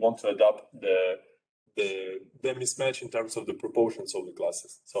that when you want to adapt the mismatch in terms of the proportions of the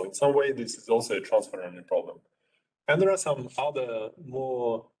classes. So in some way, this is also a transfer learning problem. And there are some other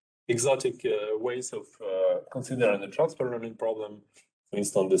more exotic ways of considering the transfer learning problem. For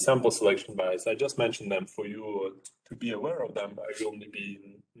instance, the sample selection bias. I just mentioned them for you to be aware of them. I will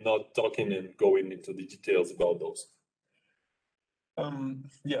be not talking and going into the details about those.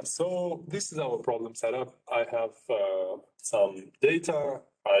 So this is our problem setup. I have some data.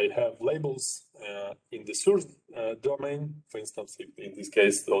 I have labels in the source domain. For instance, in this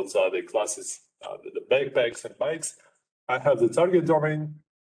case, those are the classes, the backpacks and bikes. I have the target domain.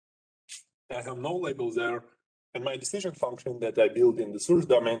 I have no labels there. And my decision function that I build in the source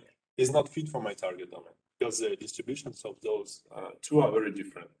domain is not fit for my target domain because the distributions of those two are very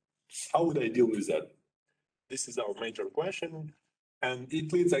different. How would I deal with that? This is our major question. And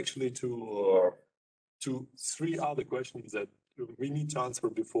it leads actually to three other questions that we need to answer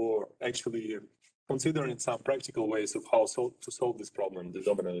before actually considering some practical ways of how to solve this problem, the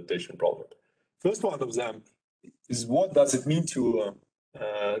domain adaptation problem. First one of them is what does it mean to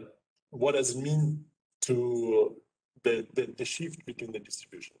the shift between the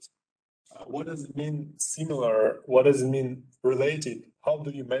distributions? What does it mean similar? What does it mean related? How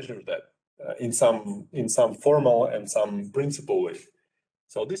do you measure that in some formal and some principal way?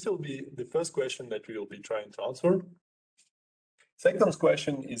 So this will be the first question that we will be trying to answer. Second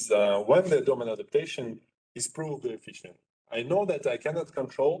question is when the domain adaptation is provably efficient. I know that I cannot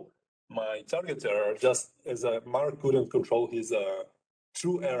control my target error just as Mark couldn't control his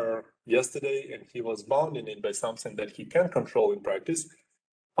true error yesterday, and he was bound in it by something that he can control in practice.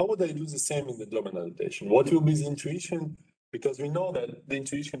 How would I do the same in the domain adaptation? What will be the intuition? Because we know that the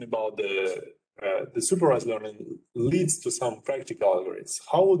intuition about the supervised learning leads to some practical algorithms.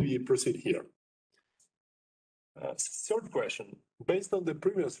 How would we proceed here? Third question, based on the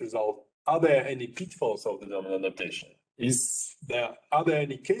previous result, are there any pitfalls of the domain adaptation? Are there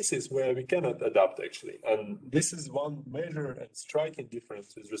any cases where we cannot adapt actually? And this is one major and striking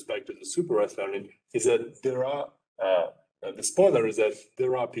difference with respect to the supervised learning, is that there are the spoiler is that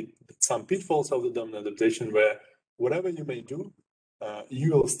there are some pitfalls of the dominant adaptation where whatever you may do,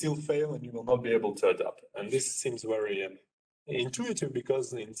 you will still fail and you will not be able to adapt. And this seems very intuitive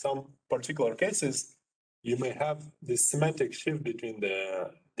because in some particular cases, you may have this semantic shift between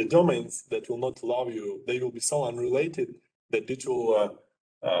the domains that will not allow you, they will be so unrelated that it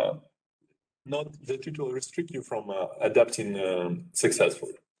will restrict you from adapting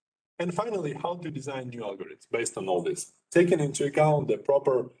successfully. And finally, how to design new algorithms based on all this, taking into account the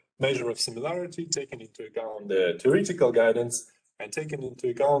proper measure of similarity, taking into account the theoretical guidance, and taking into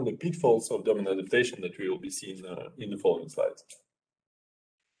account the pitfalls of dominant adaptation that we will be seeing in the following slides.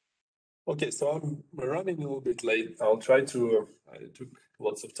 Okay, so I'm running a little bit late. I'll try to, it took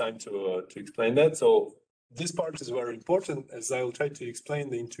lots of time to explain that. So this part is very important as I will try to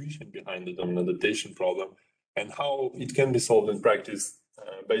explain the intuition behind the dominant adaptation problem and how it can be solved in practice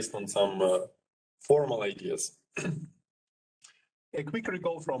based on some formal ideas. A quick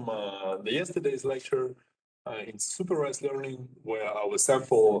recall from the yesterday's lecture in supervised learning, where our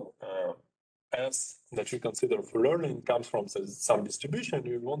sample S that we consider for learning comes from some distribution.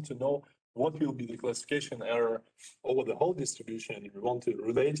 We want to know what will be the classification error over the whole distribution. We want to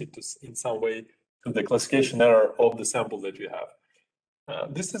relate it to, in some way to the classification error of the sample that we have.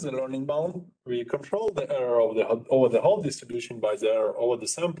 This is a learning bound. We control the error over the whole distribution by the error over the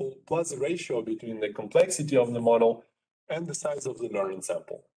sample plus the ratio between the complexity of the model and the size of the learning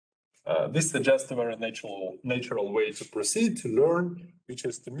sample. This suggests a very natural way to proceed to learn, which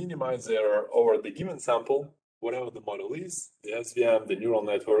is to minimize the error over the given sample, whatever the model is, the SVM, the neural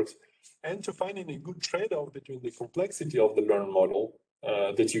networks, and to find a good trade-off between the complexity of the learned model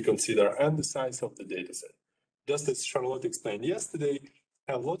that you consider and the size of the dataset. Just as Charlotte explained yesterday,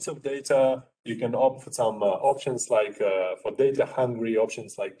 have lots of data. You can opt for some options like for data-hungry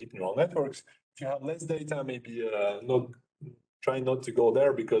options like deep neural networks. If you have less data, maybe try not to go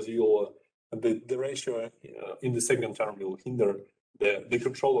there because you'll the ratio in the second term will hinder the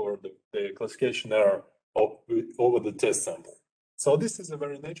control over the classification error over the test sample. So this is a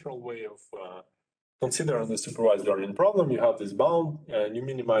very natural way of considering the supervised learning problem. You have this bound and you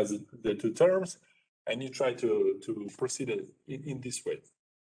minimize the two terms and you try to proceed in this way.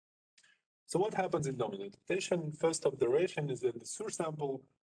 So what happens in dominant adaptation? First observation is that the source sample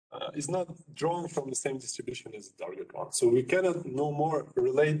is not drawn from the same distribution as the target one. So we cannot no more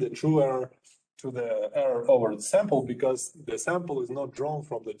relate the true error to the error over the sample because the sample is not drawn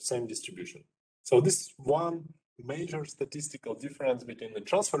from the same distribution. So this is one major statistical difference between the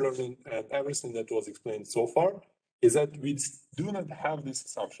transfer learning and everything that was explained so far is that we do not have this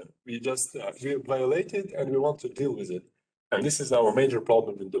assumption. We just we violate it and we want to deal with it. And this is our major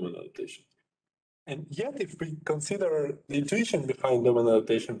problem in dominant adaptation. And yet, if we consider the intuition behind dominant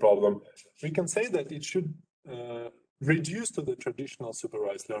adaptation problem, we can say that it should reduce to the traditional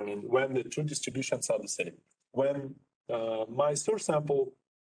supervised learning when the two distributions are the same. When my source sample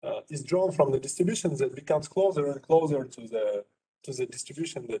is drawn from the distributions that becomes closer and closer to the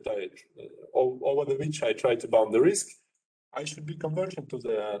distribution that over which I try to bound the risk, I should be convergent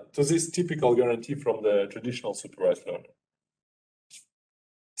to this typical guarantee from the traditional supervised learning.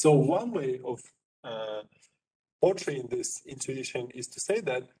 So one way of portraying this intuition is to say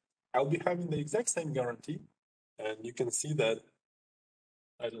that I'll be having the exact same guarantee, and you can see that,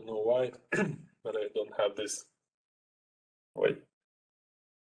 I don't know why, but I don't have this. Wait.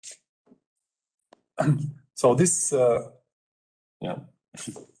 So this, yeah.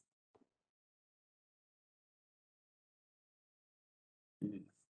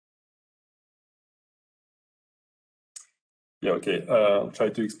 Yeah, okay. I'll try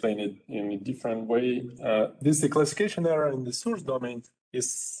to explain it in a different way. This the classification error in the source domain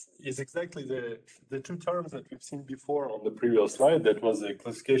is exactly the two terms that we've seen before on the previous slide. That was the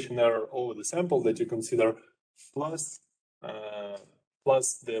classification error over the sample that you consider plus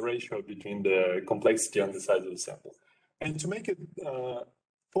the ratio between the complexity and the size of the sample. And to make it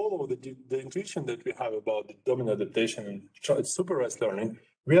follow the intuition that we have about the dominant adaptation and supervised learning,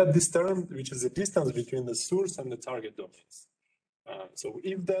 we have this term which is the distance between the source and the target domains. So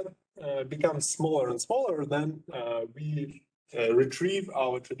if that becomes smaller and smaller, then we retrieve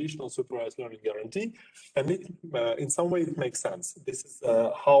our traditional supervised learning guarantee, and it, in some way it makes sense. This is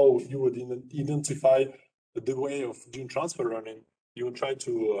how you would identify the way of doing transfer learning. You would try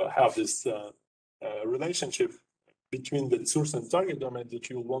to have this relationship between the source and target domain that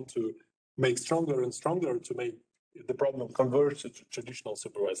you want to make stronger and stronger to make the problem converge to traditional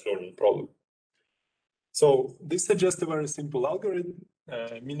supervised learning problem. So this suggests a very simple algorithm,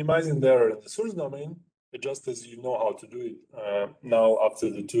 minimizing the error in the source domain, just as you know how to do it now after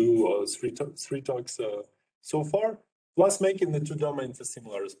the 2 or 3 talks so far. plus making the two domains as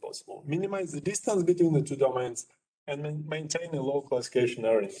similar as possible. Minimize the distance between the two domains and maintain a low classification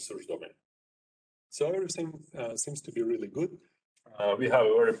error in the source domain. So everything seems to be really good. We have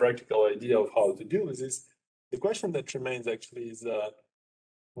a very practical idea of how to deal with this. The question that remains actually is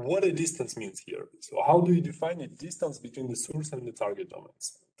what a distance means here. So how do you define a distance between the source and the target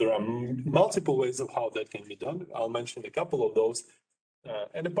domains? There are multiple ways of how that can be done. I'll mention a couple of those.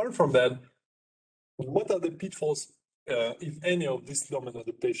 And apart from that, what are the pitfalls, if any, of this domain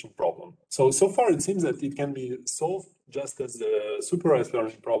adaptation problem? So far it seems that it can be solved just as the supervised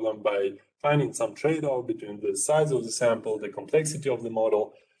learning problem by finding some trade-off between the size of the sample, the complexity of the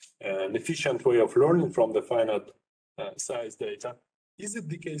model, an efficient way of learning from the finite size data. Is it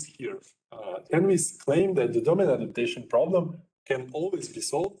the case here? Can we claim that the domain adaptation problem can always be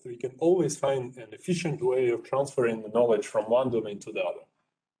solved? We can always find an efficient way of transferring the knowledge from one domain to the other.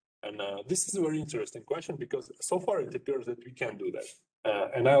 And this is a very interesting question because so far it appears that we can do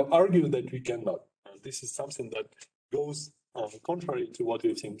that. And I'll argue that we cannot. This is something that goes contrary to what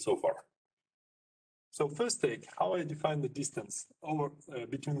we've seen so far. So first take, how I define the distance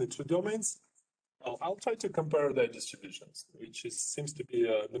between the two domains. I'll try to compare their distributions, which seems to be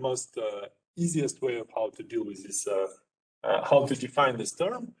the most easiest way of how to deal with this, how to define this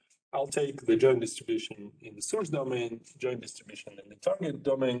term. I'll take the joint distribution in the source domain, joint distribution in the target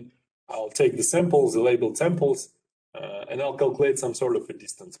domain. I'll take the samples, the labeled samples, and I'll calculate some sort of a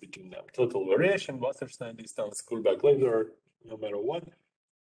distance between them. Total variation, Wasserstein distance, Kullback-Leibler, no matter what.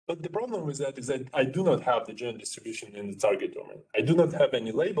 But the problem with that is that I do not have the joint distribution in the target domain. I do not have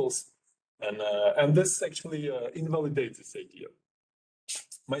any labels, and this actually invalidates this idea.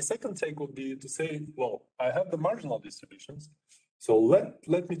 My second take would be to say, well, I have the marginal distributions. So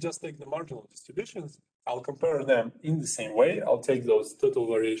let me just take the marginal distributions. I'll compare them in the same way. I'll take those total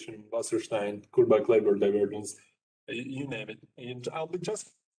variation, Wasserstein, Kullback-Leibler divergence, you name it. And I'll be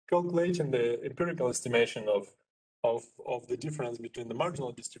just calculating the empirical estimation of the difference between the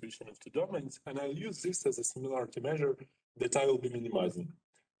marginal distribution of two domains. And I'll use this as a similarity measure that I will be minimizing.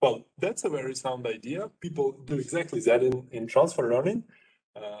 Well, that's a very sound idea. People do exactly that in transfer learning.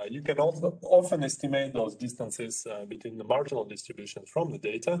 You can also often estimate those distances between the marginal distributions from the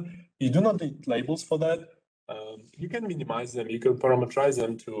data. You do not need labels for that. You can minimize them. You can parameterize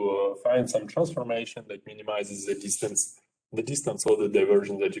them to find some transformation that minimizes the distance or the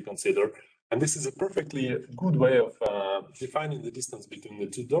diversion that you consider. And this is a perfectly good way of defining the distance between the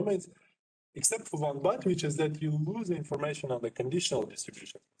two domains, except for one but, which is that you lose information on the conditional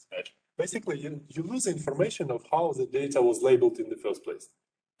distribution mismatch. Basically, you lose information of how the data was labeled in the first place.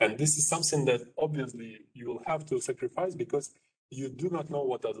 And this is something that obviously you will have to sacrifice because you do not know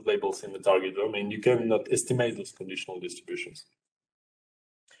what are the labels in the target domain. You cannot estimate those conditional distributions.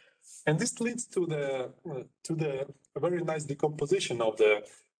 And this leads to the very nice decomposition of the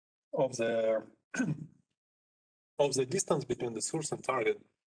distance between the source and target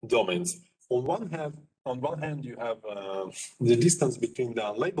domains. On one hand, you have the distance between the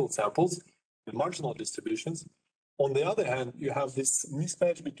unlabeled samples, the marginal distributions. On the other hand, you have this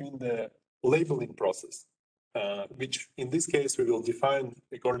mismatch between the labeling process, which in this case we will define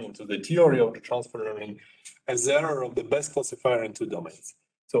according to the theory of the transfer learning as the error of the best classifier in two domains.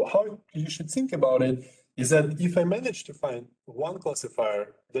 So how you should think about it is that if I manage to find one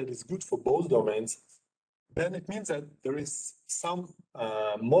classifier that is good for both domains, then it means that there is some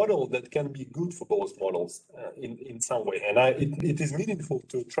model that can be good for both models in some way. And it is meaningful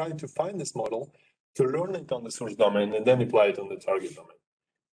to try to find this model, to learn it on the source domain, and then apply it on the target domain.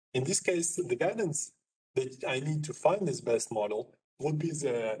 In this case, the guidance that I need to find this best model would be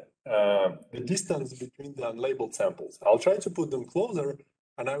the distance between the unlabeled samples. I'll try to put them closer,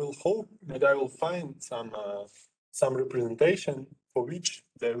 and I will hope that I will find some representation for which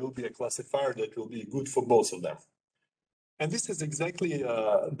there will be a classifier that will be good for both of them. And this is exactly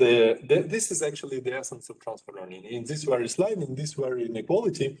this is actually the essence of transfer learning. In this very slide, in this very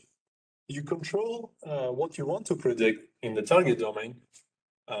inequality, you control what you want to predict in the target domain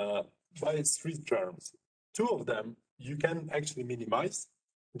by its three terms. Two of them you can actually minimize.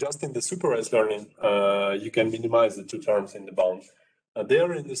 Just in the supervised learning, you can minimize the two terms in the bound.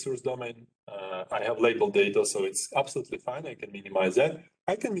 There in the source domain, I have labeled data, so it's absolutely fine. I can minimize that.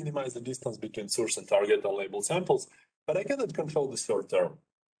 I can minimize the distance between source and target on labeled samples, but I cannot control the third term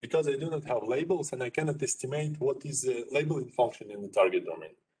because I do not have labels and I cannot estimate what is the labeling function in the target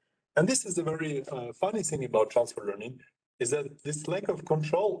domain. And this is the very funny thing about transfer learning, is that this lack of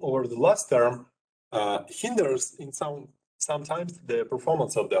control over the last term hinders in sometimes the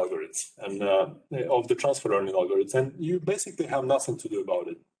performance of the algorithms and of the transfer learning algorithms, and you basically have nothing to do about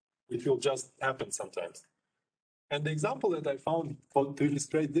it. It will just happen sometimes. And the example that I found to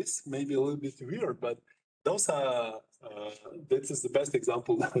illustrate this may be a little bit weird, but those are, this is the best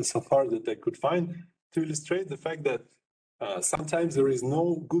example so far that I could find to illustrate the fact that sometimes there is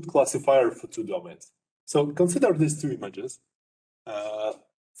no good classifier for two domains. So consider these two images.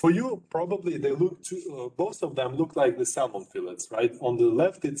 For you, probably they look both of them look like the salmon fillets, right? On the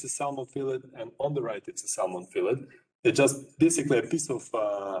left, it's a salmon fillet, and on the right, it's a salmon fillet. It's just basically a piece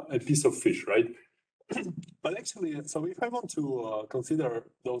of fish, right? But actually, so if I want to consider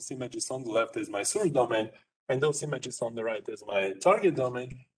those images on the left as my source domain and those images on the right as my target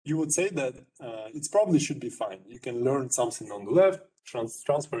domain, you would say that it probably should be fine. You can learn something on the left,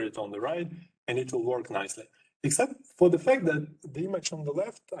 transfer it on the right, and it will work nicely. Except for the fact that the image on the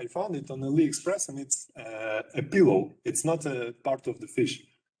left, I found it on AliExpress, and it's a pillow. It's not a part of the fish.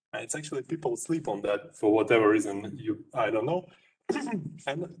 It's actually people sleep on that for whatever reason, I don't know.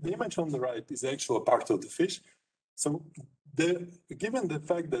 And the image on the right is actually a part of the fish. So given the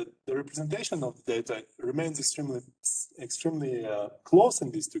fact that the representation of the data remains extremely close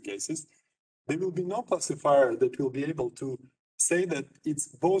in these two cases, there will be no classifier that will be able to say that it's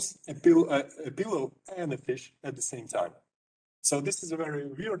both a pillow and a fish at the same time. So this is a very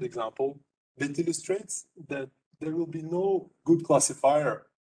weird example that illustrates that there will be no good classifier.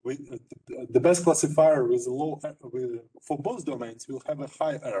 The best classifier with for both domains will have a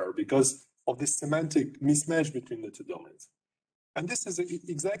high error because of this semantic mismatch between the two domains. And this is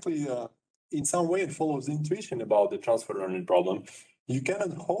exactly, in some way, it follows the intuition about the transfer learning problem. You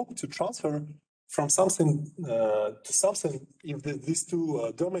cannot hope to transfer from something to something if these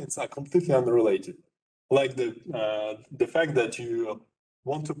two domains are completely unrelated. Like the fact that you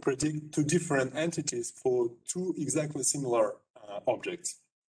want to predict two different entities for two exactly similar objects.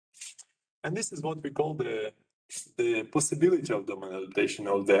 And this is what we call the possibility of domain adaptation,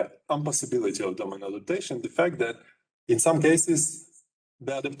 or the impossibility of domain adaptation. The fact that in some cases,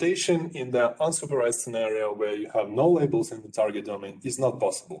 the adaptation in the unsupervised scenario where you have no labels in the target domain is not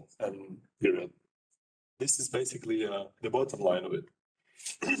possible, and period. This is basically the bottom line of it.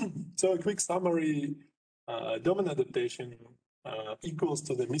 So a quick summary, domain adaptation equals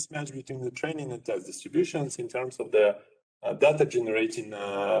to the mismatch between the training and test distributions in terms of the data generating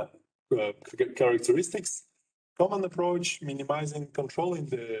characteristics. Common approach, minimizing, controlling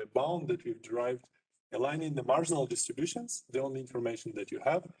the bound that we've derived, aligning the marginal distributions, the only information that you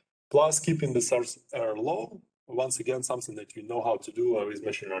have, plus keeping the source error low. Once again, something that you know how to do with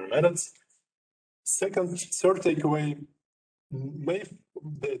machine learning methods. Third takeaway,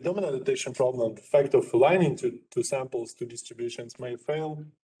 the domain adaptation problem, the fact of aligning two samples, two distributions may fail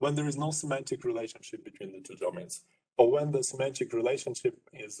when there is no semantic relationship between the two domains, or when the semantic relationship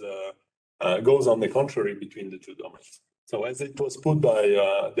is goes on the contrary between the two domains. So as it was put by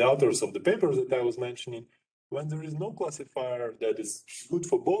the authors of the papers that I was mentioning, when there is no classifier that is good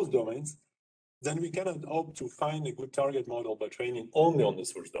for both domains, then we cannot hope to find a good target model by training only on the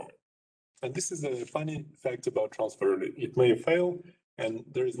source domain. And this is a funny fact about transfer. It may fail, and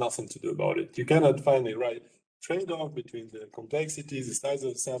there is nothing to do about it. You cannot find a right trade-off between the complexity, the size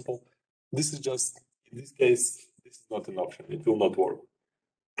of the sample. This is just, in this case, this is not an option. It will not work.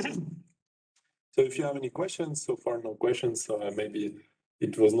 So if you have any questions, so far no questions, so maybe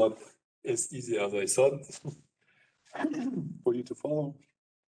it was not as easy as I thought for you to follow.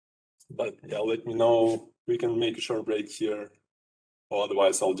 But yeah, let me know. We can make a short break here, or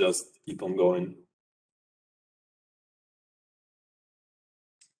otherwise I'll just keep on going.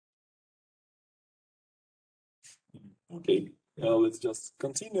 Okay, let's just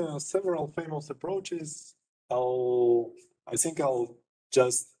continue. Several famous approaches. I think I'll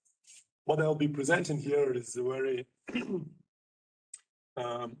just, what I'll be presenting here is a very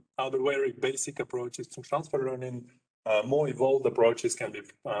other very basic approaches to transfer learning. More evolved approaches can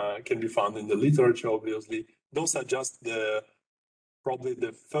be found in the literature, obviously. Those are just probably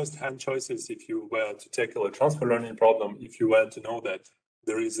the first-hand choices if you were to tackle a transfer learning problem, if you were to know that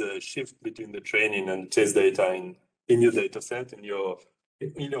there is a shift between the training and test data in your data set, in your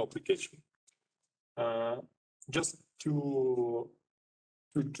application. Just to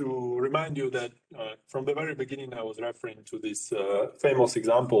remind you that from the very beginning, I was referring to this famous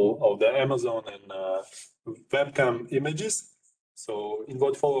example of the Amazon and webcam images. So in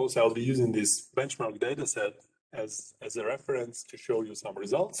what follows, I'll be using this benchmark data set as a reference to show you some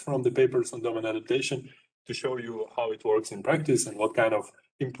results from the papers on domain adaptation, to show you how it works in practice and what kind of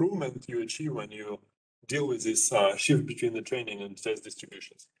improvement you achieve when you deal with this shift between the training and test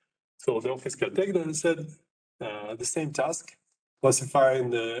distributions. So the office-scale tech data set, the same task,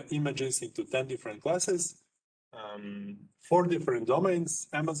 classifying the images into 10 different classes. 4 different domains: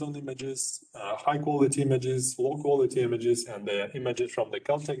 Amazon images, high quality images, low quality images, and the images from the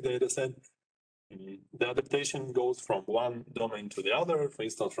Caltech dataset. The adaptation goes from one domain to the other, for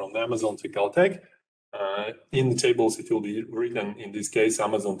instance, from the Amazon to Caltech. In the tables, it will be written, in this case,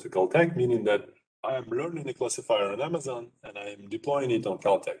 Amazon to Caltech, meaning that I am learning a classifier on Amazon and I am deploying it on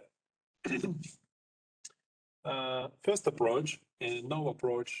Caltech. First approach, a no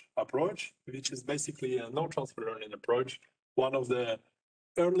approach, which is basically a no transfer learning approach. One of the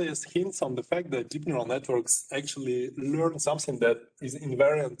earliest hints on the fact that deep neural networks actually learn something that is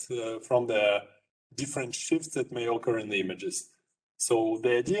invariant from the different shifts that may occur in the images. So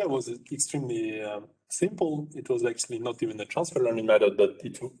the idea was extremely simple. It was actually not even a transfer learning method, but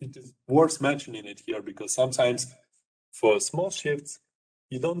it is worth mentioning it here because sometimes for small shifts,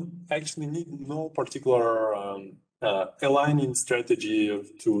 you don't actually need no particular aligning strategy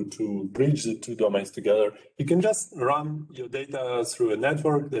to bridge the 2 domains together. You can just run your data through a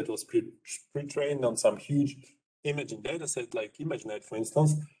network that was pre-trained on some huge imaging data set like ImageNet, for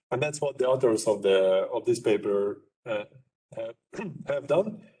instance, and that's what the authors of this paper have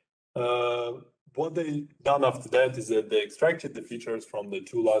done. What they done after that is that they extracted the features from the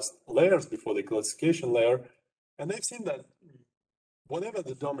 2 last layers before the classification layer, and they've seen that whatever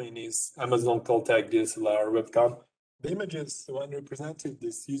the domain is, Amazon, Caltech, DSLR, webcam, the images, when represented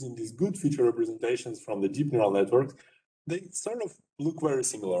using these good feature representations from the deep neural networks, they sort of look very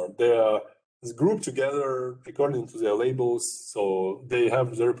similar. They are grouped together according to their labels, so they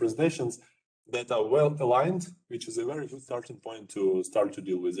have the representations that are well aligned, which is a very good starting point to start to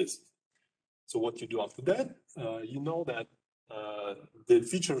deal with this. So what you do after that, you know that the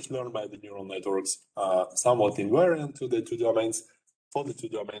features learned by the neural networks are somewhat invariant to the 2 domains. For the 2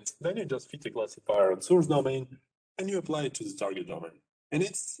 domains, then you just fit a classifier on source domain and you apply it to the target domain. And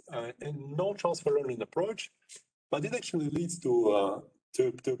it's a no transfer learning approach, but it actually leads to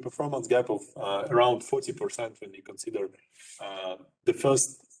a performance gap of around 40% when you consider the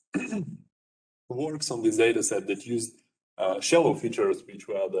first works on this data set that used shallow features, which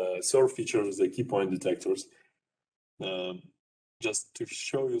were the surf features, the key point detectors. Just to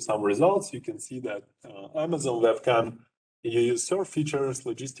show you some results, you can see that Amazon webcam, you use surf features,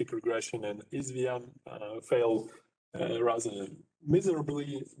 logistic regression, and SVM fail rather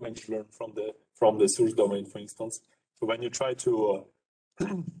miserably when you learn from the source domain, for instance. So when you try to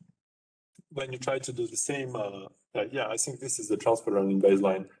do the same, I think this is the transfer learning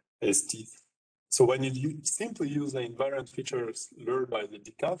baseline ST. So when you simply use the invariant features learned by the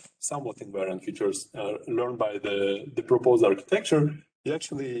DCAF, somewhat invariant features learned by the proposed architecture, you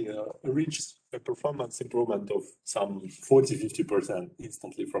actually reach a performance improvement of some 40–50%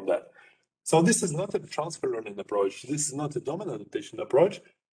 instantly from that. So this is not a transfer learning approach. This is not a domain adaptation approach,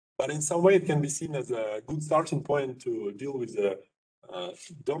 but in some way it can be seen as a good starting point to deal with the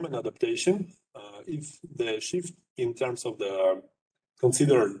domain adaptation if the shift in terms of the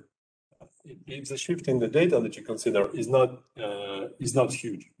considered, if the shift in the data that you consider is not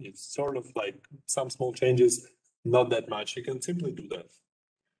huge. It's sort of like some small changes, not that much. You can simply do that.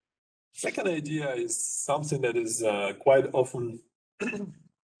 Second idea is something that is quite often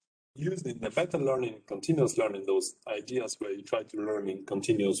used in the better learning, continuous learning, those ideas where you try to learn in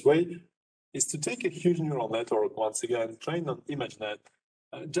continuous way, is to take a huge neural network, once again, trained on ImageNet,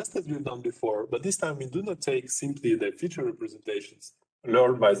 just as we've done before, but this time we do not take simply the feature representations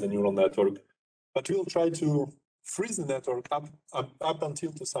learned by the neural network, but we'll try to freeze the network up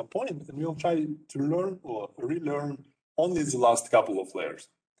until to some point, and we'll try to learn or relearn only the last couple of layers.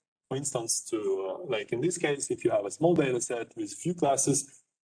 For instance, like in this case, if you have a small data set with few classes,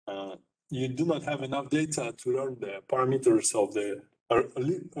 you do not have enough data to learn the parameters of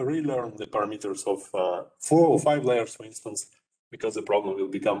relearn the parameters of 4 or 5 layers, for instance, because the problem will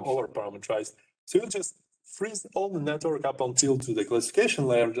become over-parameterized. So you'll just freeze all the network up until to the classification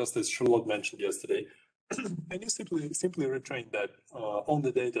layer, just as Charlotte mentioned yesterday, and you simply retrain that on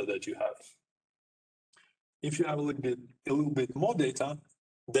the data that you have. If you have a little bit more data,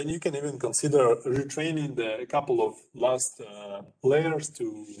 then you can even consider retraining a couple of last layers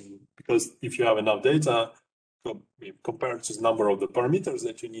because if you have enough data compared to the number of the parameters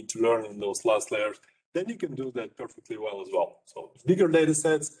that you need to learn in those last layers, then you can do that perfectly well as well. So bigger data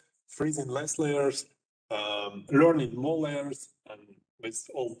sets, freezing less layers, learning more layers, and with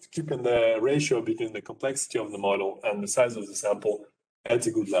keeping the ratio between the complexity of the model and the size of the sample at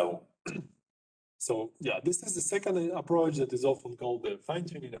a good level. So yeah, this is the second approach that is often called the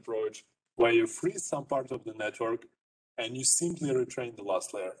fine-tuning approach, where you freeze some part of the network and you simply retrain the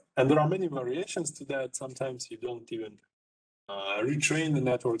last layer. And there are many variations to that. Sometimes you don't even retrain the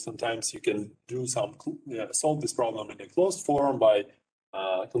network. Sometimes you can do some solve this problem in a closed form by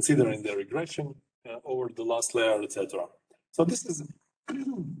considering the regression over the last layer, etc. So this is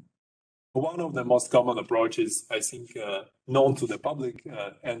one of the most common approaches, I think, known to the public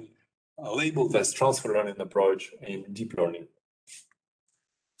and labeled as transfer learning approach in deep learning.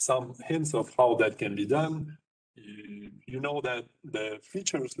 Some hints of how that can be done. You know that the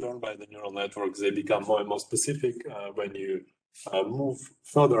features learned by the neural networks, they become more and more specific when you move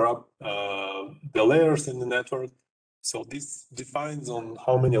further up the layers in the network. So this defines on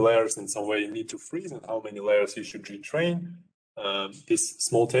how many layers in some way you need to freeze and how many layers you should retrain. This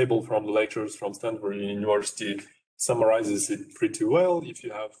small table from the lectures from Stanford University summarizes it pretty well. If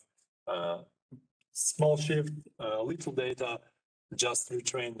you have small shift, little data, just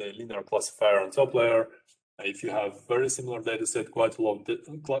retrain the linear classifier on top layer. If you have very similar data set, quite a lot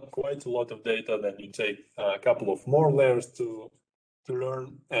of data, then you take a couple of more layers to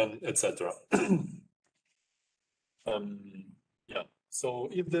learn, and etc. Yeah. So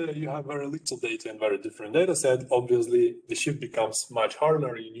if you have very little data and very different data set, obviously the shift becomes much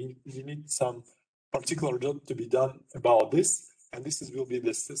harder. You need some particular job to be done about this, and this will be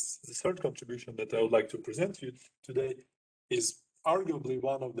the third contribution that I would like to present to you today. Is arguably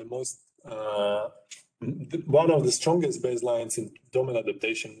one of the most one of the strongest baselines in domain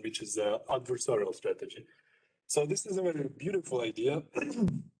adaptation, which is the adversarial strategy. So this is a very beautiful idea.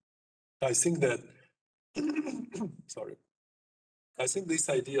 I think that, sorry, I think this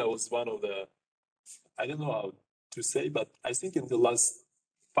idea was one of the, I don't know how to say, but I think in the last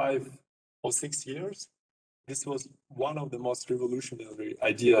 5 or 6 years, this was one of the most revolutionary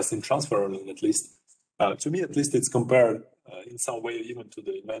ideas in transfer learning, at least. To me, at least, it's compared in some way even to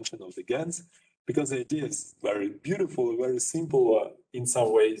the invention of the GANs, because the idea is very beautiful, very simple in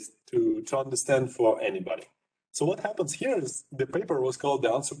some ways to understand for anybody. So what happens here is the paper was called the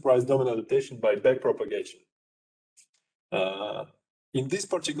unsupervised domain adaptation by backpropagation. In this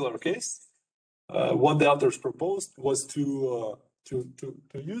particular case, what the authors proposed was to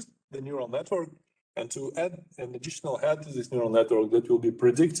use the neural network and to add an additional head to this neural network that will be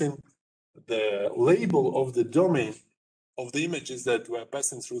predicting the label of the domain of the images that were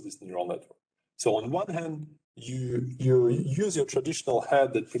passing through this neural network. So on one hand, you use your traditional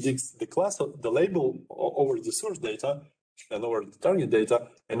head that predicts the class of the label over the source data and over the target data.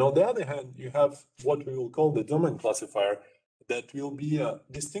 And on the other hand, you have what we will call the domain classifier that will be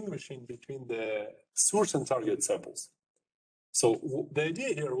distinguishing between the source and target samples. So the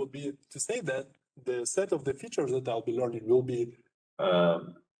idea here would be to say that the set of the features that I'll be learning will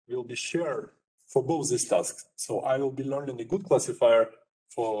be shared for both these tasks. So I will be learning a good classifier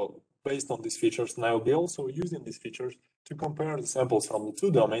based on these features, and I will be also using these features to compare the samples from the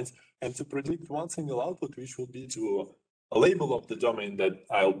two domains and to predict one single output, which will be to a label of the domain that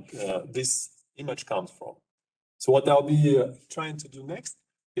this image comes from. So what I'll be trying to do next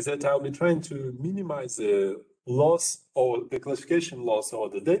is that I'll be trying to minimize the loss or the classification loss or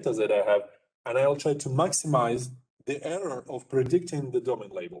the data that I have, and I'll try to maximize the error of predicting the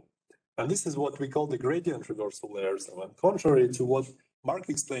domain label. And this is what we call the gradient reversal layer. So contrary to what Mark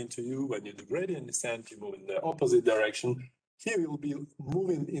explained to you, when you do gradient descent, you move in the opposite direction. Here you'll be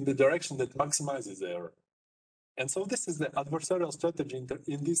moving in the direction that maximizes the error. And so this is the adversarial strategy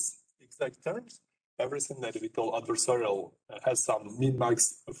in these exact terms. Everything that we call adversarial has some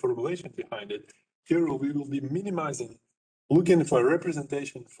min-max formulation behind it. Here we will be minimizing, looking for a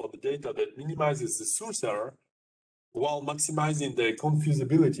representation for the data that minimizes the source error while maximizing the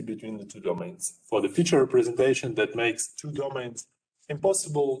confusability between the two domains for the feature representation that makes two domains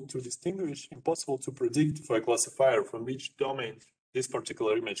impossible to distinguish, impossible to predict for a classifier from which domain this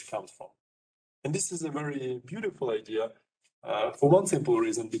particular image comes from. And this is a very beautiful idea for one simple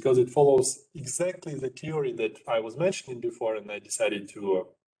reason, because it follows exactly the theory that I was mentioning before, and I decided to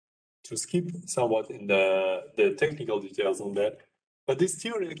skip somewhat in the technical details on that. But this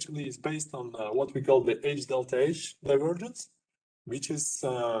theory actually is based on what we call the H delta H divergence, which is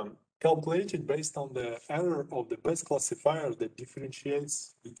calculated based on the error of the best classifier that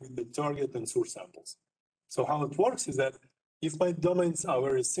differentiates between the target and source samples. So how it works is that if my domains are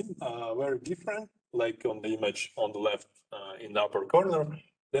very different, like on the image on the left in the upper corner,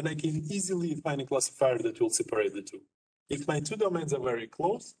 then I can easily find a classifier that will separate the two. If my two domains are very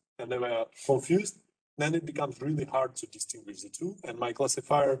close and they are confused, then it becomes really hard to distinguish the two, and my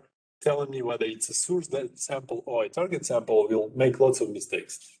classifier telling me whether it's a source sample or a target sample will make lots of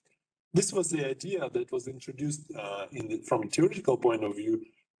mistakes. This was the idea that was introduced from a theoretical point of view,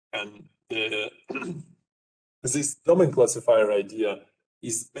 and this domain classifier idea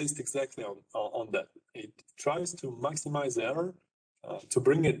is based exactly on that. It tries to maximize the error to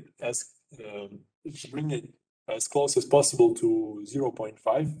bring it as close as possible to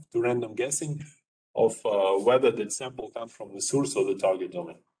 0.5 to random guessing of whether the sample comes from the source or the target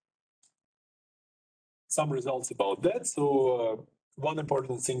domain. Some results about that. So one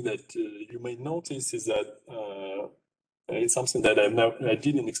important thing that you may notice is that it's something that I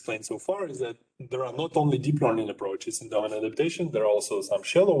didn't explain so far, is that there are not only deep learning approaches in domain adaptation, there are also some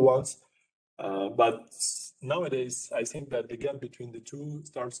shallow ones. But nowadays, I think that the gap between the two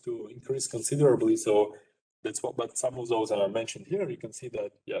starts to increase considerably. So that's what, but some of those are mentioned here. You can see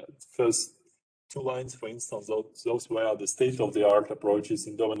that, yeah, first two lines, for instance, those were the state-of-the-art approaches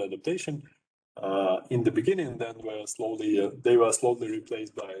in domain adaptation. In the beginning, then they were slowly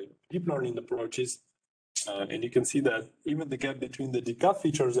replaced by deep learning approaches. And you can see that even the gap between the decaf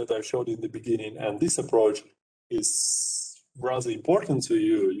features that I showed in the beginning and this approach is rather important. So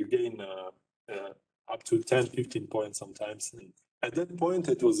you gain up to 10, 15 points sometimes. And at that point,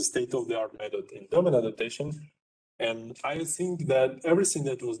 it was a state-of-the-art method in domain adaptation. And I think that everything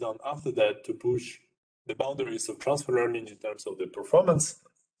that was done after that to push the boundaries of transfer learning in terms of the performance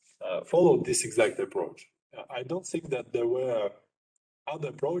followed this exact approach. I don't think that there were other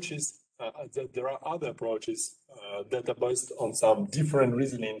approaches, that there are other approaches that are based on some different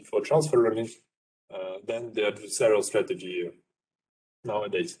reasoning for transfer learning than the adversarial strategy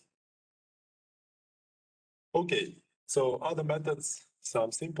nowadays. Okay, so other methods,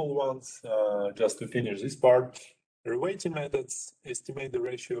 some simple ones, just to finish this part. Reweighting methods estimate the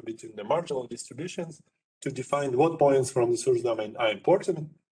ratio between the marginal distributions to define what points from the source domain are important,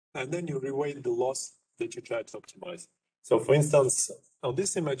 and then you reweight the loss that you try to optimize. So for instance, on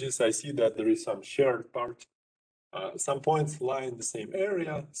these images, I see that there is some shared part. Some points lie in the same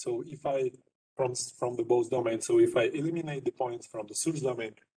area. So if I, from the both domains, so if I eliminate the points from the source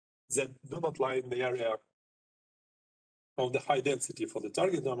domain that do not lie in the area of the high density for the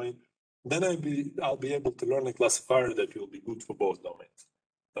target domain, then I'll be able to learn a classifier that will be good for both domains.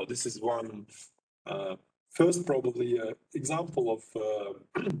 So this is one first probably example of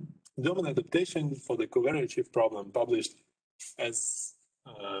domain adaptation for the covariance shift problem published as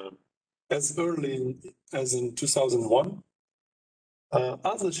early as in 2001.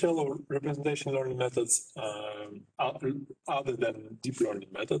 Other shallow representation learning methods other than deep learning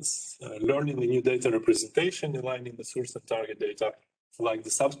methods, learning the new data representation, aligning the source and target data, like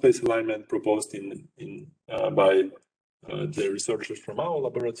the subspace alignment proposed by the researchers from our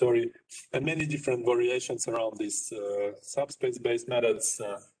laboratory, and many different variations around these subspace-based methods,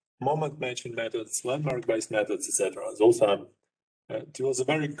 moment matching methods, landmark-based methods, etc. Also, there was a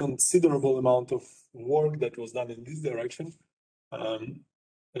very considerable amount of work that was done in this direction,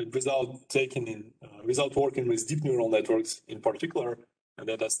 without working with deep neural networks in particular, and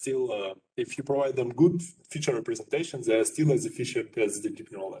that are still, if you provide them good feature representations, they are still as efficient as the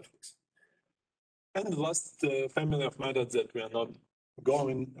deep neural networks. And the last family of methods that we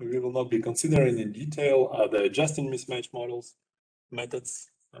will not be considering in detail are the adjusting mismatch methods.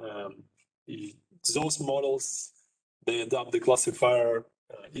 Those models, they adapt the classifier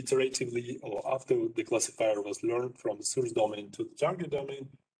iteratively or after the classifier was learned from the source domain to the target domain.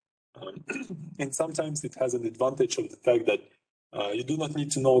 And sometimes it has an advantage of the fact that you do not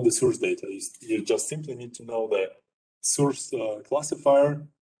need to know the source data. You just simply need to know the source classifier,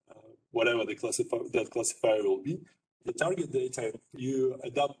 whatever that classifier will be. The target data, you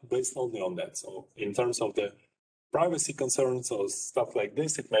adapt based only on that. So in terms of the privacy concerns or stuff like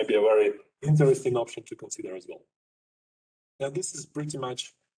this, it may be a very interesting option to consider as well. Now, this is pretty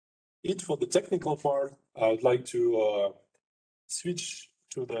much it for the technical part. I would like to switch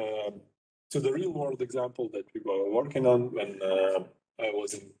to the real world example that we were working on when I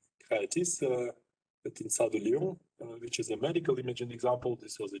was in CNRS at INSA de Lyon, which is a medical imaging example.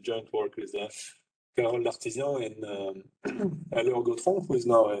 This was a joint work with Carole Lartisan and Hubert Gautron, who is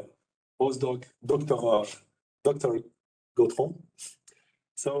now a postdoc, Dr. Gautron.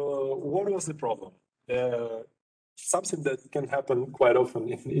 So what was the problem? Something that can happen quite often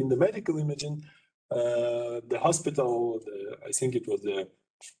in the medical imaging. The hospital, I think it was the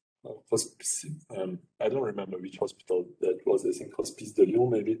hospice, I don't remember which hospital that was, I think Hospice de Lyon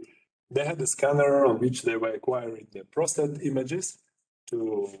maybe. They had a scanner on which they were acquiring the prostate images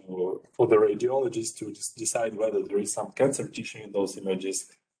for the radiologist to decide whether there is some cancer tissue in those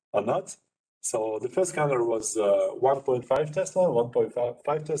images or not. So the first scanner was 1.5 Tesla.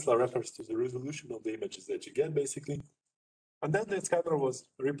 1.5 Tesla refers to the resolution of the images that you get, basically. And then the scanner was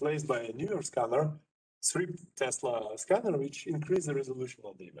replaced by a newer scanner, 3 Tesla scanner, which increased the resolution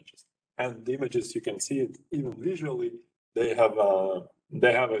of the images. And the images, you can see it even visually, they have a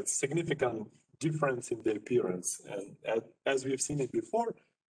significant difference in the appearance, and as we've seen it before,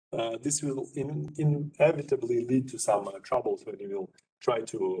 this will inevitably lead to some troubles when you will try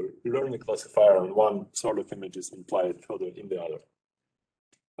to learn a classifier on one sort of images and apply it further in the other.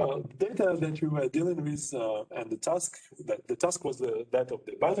 Data that we were dealing with and the task was that of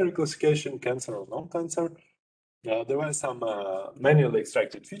the binary classification, cancer or non-cancer. There were some manually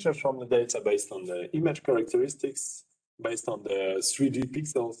extracted features from the data based on the image characteristics, based on the 3D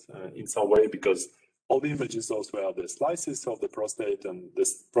pixels in some way, because all the images also were the slices of the prostate, and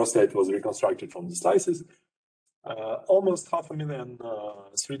this prostate was reconstructed from the slices. Almost 500,000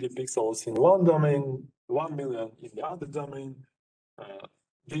 3D pixels in one domain, 1 million in the other domain.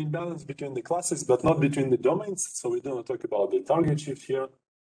 The imbalance between the classes, but not between the domains. So we don't talk about the target shift here.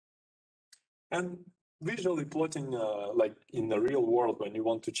 And visually plotting, like in the real world, when you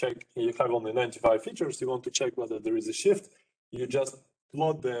want to check, you have only 95 features, you want to check whether there is a shift, you just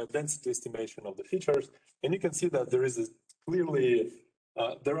plot the density estimation of the features. And you can see that there is a clearly,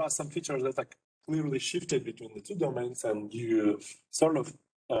 there are some features that are clearly shifted between the two domains, and you sort of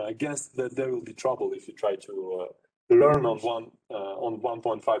guess that there will be trouble if you try to learn on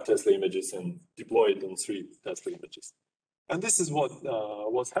 1.5 Tesla images and deploy it on 3 Tesla images. And this is what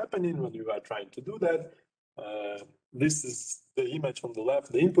was happening when we were trying to do that. This is the image on the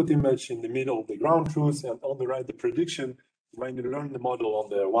left, the input image, in the middle, the ground truth, and on the right, the prediction when you learn the model on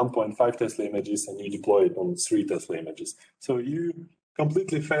the 1.5 Tesla images and you deploy it on 3 Tesla images. So you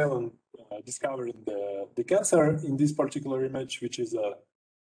completely fail on discovering the cancer in this particular image, which is a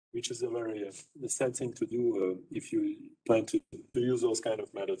very sad thing to do if you plan to use those kind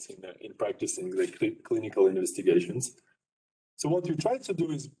of methods in practicing the clinical investigations. So what we try to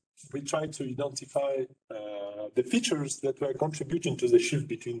do is we try to identify the features that were contributing to the shift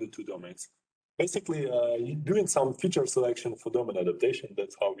between the two domains. Basically, doing some feature selection for domain adaptation,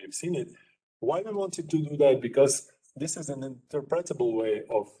 that's how we've seen it. Why we wanted to do that? Because this is an interpretable way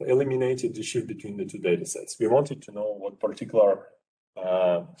of eliminating the shift between the two data sets. We wanted to know what particular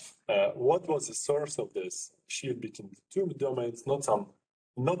what was the source of this shift between the two domains,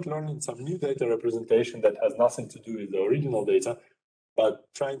 not learning some new data representation that has nothing to do with the original data,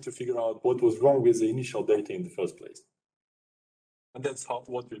 but trying to figure out what was wrong with the initial data in the first place. And that's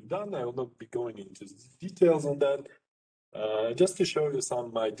what we've done. I will not be going into details on that. Just to show you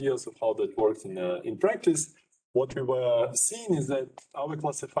some ideas of how that works in practice, what we were seeing is that our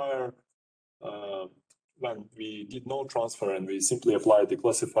classifier, when we did no transfer and we simply applied the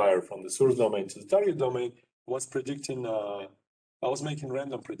classifier from the source domain to the target domain, was predicting, I was making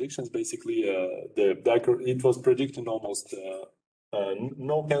random predictions. Basically, it was predicting almost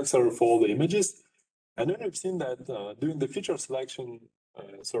no cancer for all the images. And then we've seen that doing the feature selection,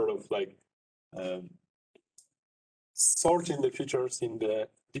 sort of like sorting the features in the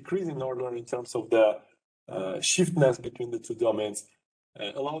decreasing order in terms of the shiftness between the two domains,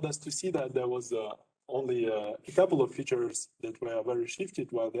 allowed us to see that there was only a couple of features that were very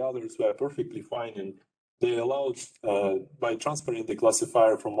shifted, while the others were perfectly fine. And they allowed, by transferring the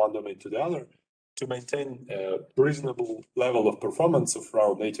classifier from one domain to the other, to maintain a reasonable level of performance of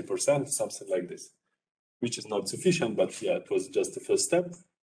around 80%, something like this, which is not sufficient, but yeah, it was just the first step.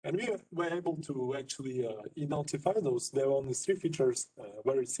 And we were able to actually identify those. There were only 3 features,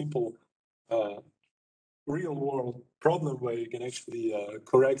 very simple real-world problem where you can actually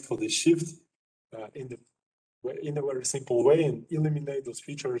correct for the shift in a very simple way and eliminate those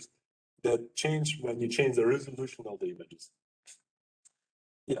features that change when you change the resolution of the images.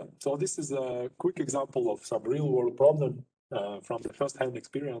 Yeah, so this is a quick example of some real-world problem from the first-hand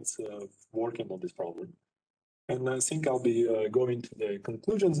experience of working on this problem. And I think I'll be going to the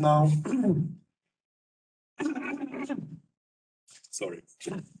conclusions now. Sorry.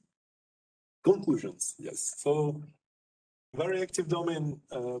 Conclusions, yes. So very active domain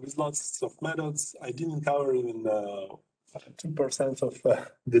with lots of methods. I didn't cover even 2% of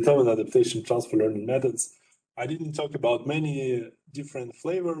the domain adaptation transfer learning methods. I didn't talk about many different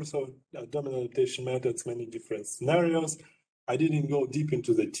flavors of domain adaptation methods, many different scenarios. I didn't go deep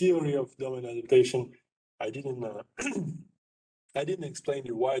into the theory of domain adaptation. I didn't explain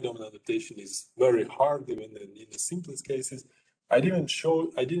you why domain adaptation is very hard, even in the simplest cases. I didn't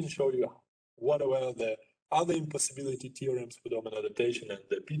show you what were the other impossibility theorems for domain adaptation and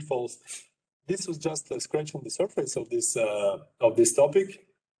the pitfalls. This was just a scratch on the surface of this topic.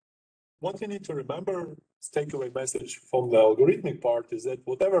 What you need to remember, takeaway message from the algorithmic part, is that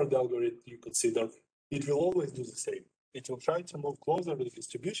whatever the algorithm you consider, it will always do the same. It will try to move closer to the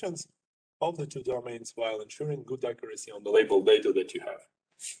distributions of the two domains while ensuring good accuracy on the labeled data that you have.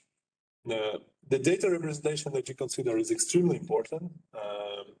 The data representation that you consider is extremely important.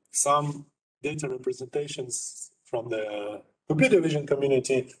 Some data representations from the computer vision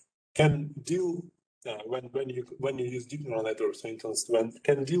community can deal when you use deep neural networks, for instance,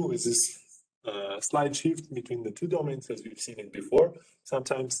 can deal with this slight shift between the two domains as we've seen it before.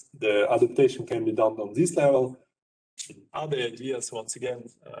 Sometimes the adaptation can be done on this level. Other ideas, once again,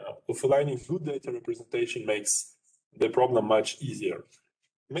 of aligning good data representation makes the problem much easier.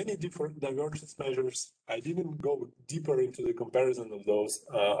 Many different divergence measures. I didn't go deeper into the comparison of those.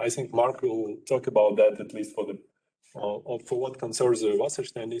 I think Mark will talk about that, at least for what concerns the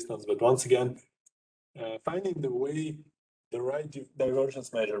Wasserstein distance. But once again, finding the right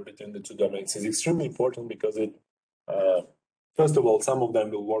divergence measure between the two domains is extremely important because it, first of all, some of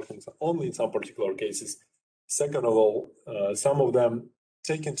them will work only in some particular cases. Second of all, some of them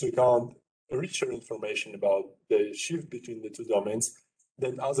take into account richer information about the shift between the two domains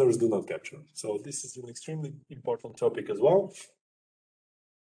that others do not capture. So this is an extremely important topic as well.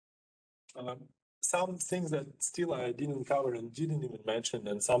 Some things that still I didn't cover and didn't even mention,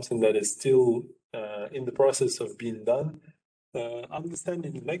 and something that is still in the process of being done,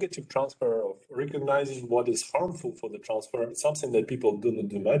 understanding negative transfer, of recognizing what is harmful for the transfer, something that people do not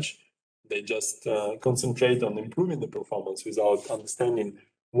do much. They just concentrate on improving the performance without understanding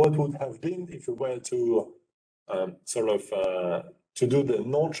what would have been if we were to to do the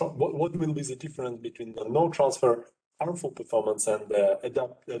what will be the difference between the no transfer harmful performance and the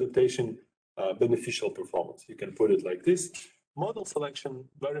adaptation beneficial performance. You can put it like this. Model selection,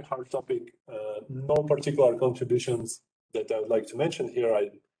 very hard topic. No particular contributions that I would like to mention here.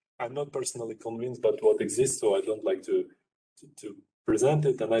 I'm not personally convinced about what exists, so I don't like to present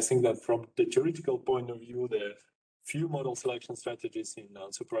it. And I think that from the theoretical point of view, the few model selection strategies in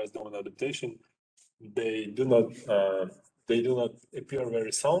unsupervised domain adaptation, they do not appear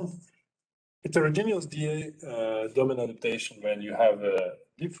very sound. Heterogeneous DA domain adaptation, when you have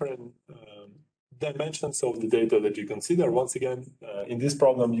different dimensions of the data that you consider. Once again, in this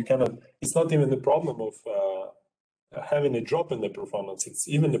problem, you cannot. It's not even the problem of having a drop in the performance. It's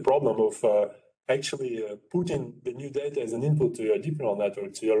even the problem of actually putting the new data as an input to your deep neural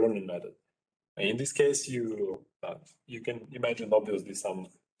network, to your learning method. In this case, you can imagine obviously some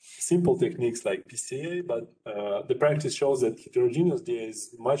simple techniques like PCA, but the practice shows that heterogeneous DA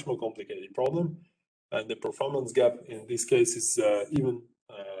is a much more complicated problem, and the performance gap in this case is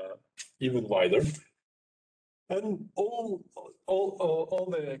even wider. And all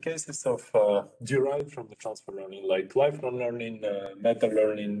the cases of derived from the transfer learning, like lifelong learning, meta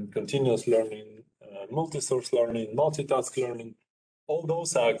learning, continuous learning, multi-source learning, multitask learning, all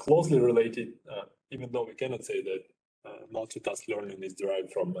those are closely related, even though we cannot say that multitask learning is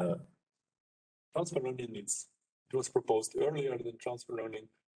derived from transfer learning. It was proposed earlier than transfer learning,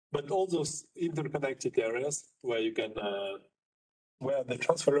 but all those interconnected areas where you can, where the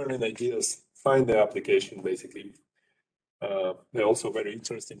transfer learning ideas find their application, basically, they're also very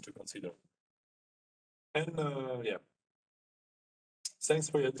interesting to consider. And yeah, thanks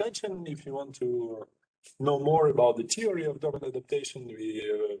for your attention. If you want to know more about the theory of domain adaptation,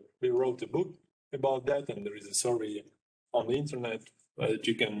 we wrote a book about that, and there is a survey on the internet that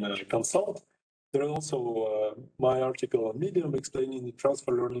you can consult. There is also my article on Medium explaining the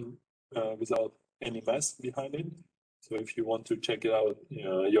transfer learning without any mess behind it. So if you want to check it out,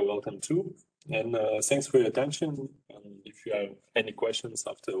 you're welcome to. And thanks for your attention. And if you have any questions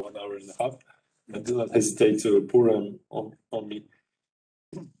after 1 hour and a half, do not hesitate to pour them on me.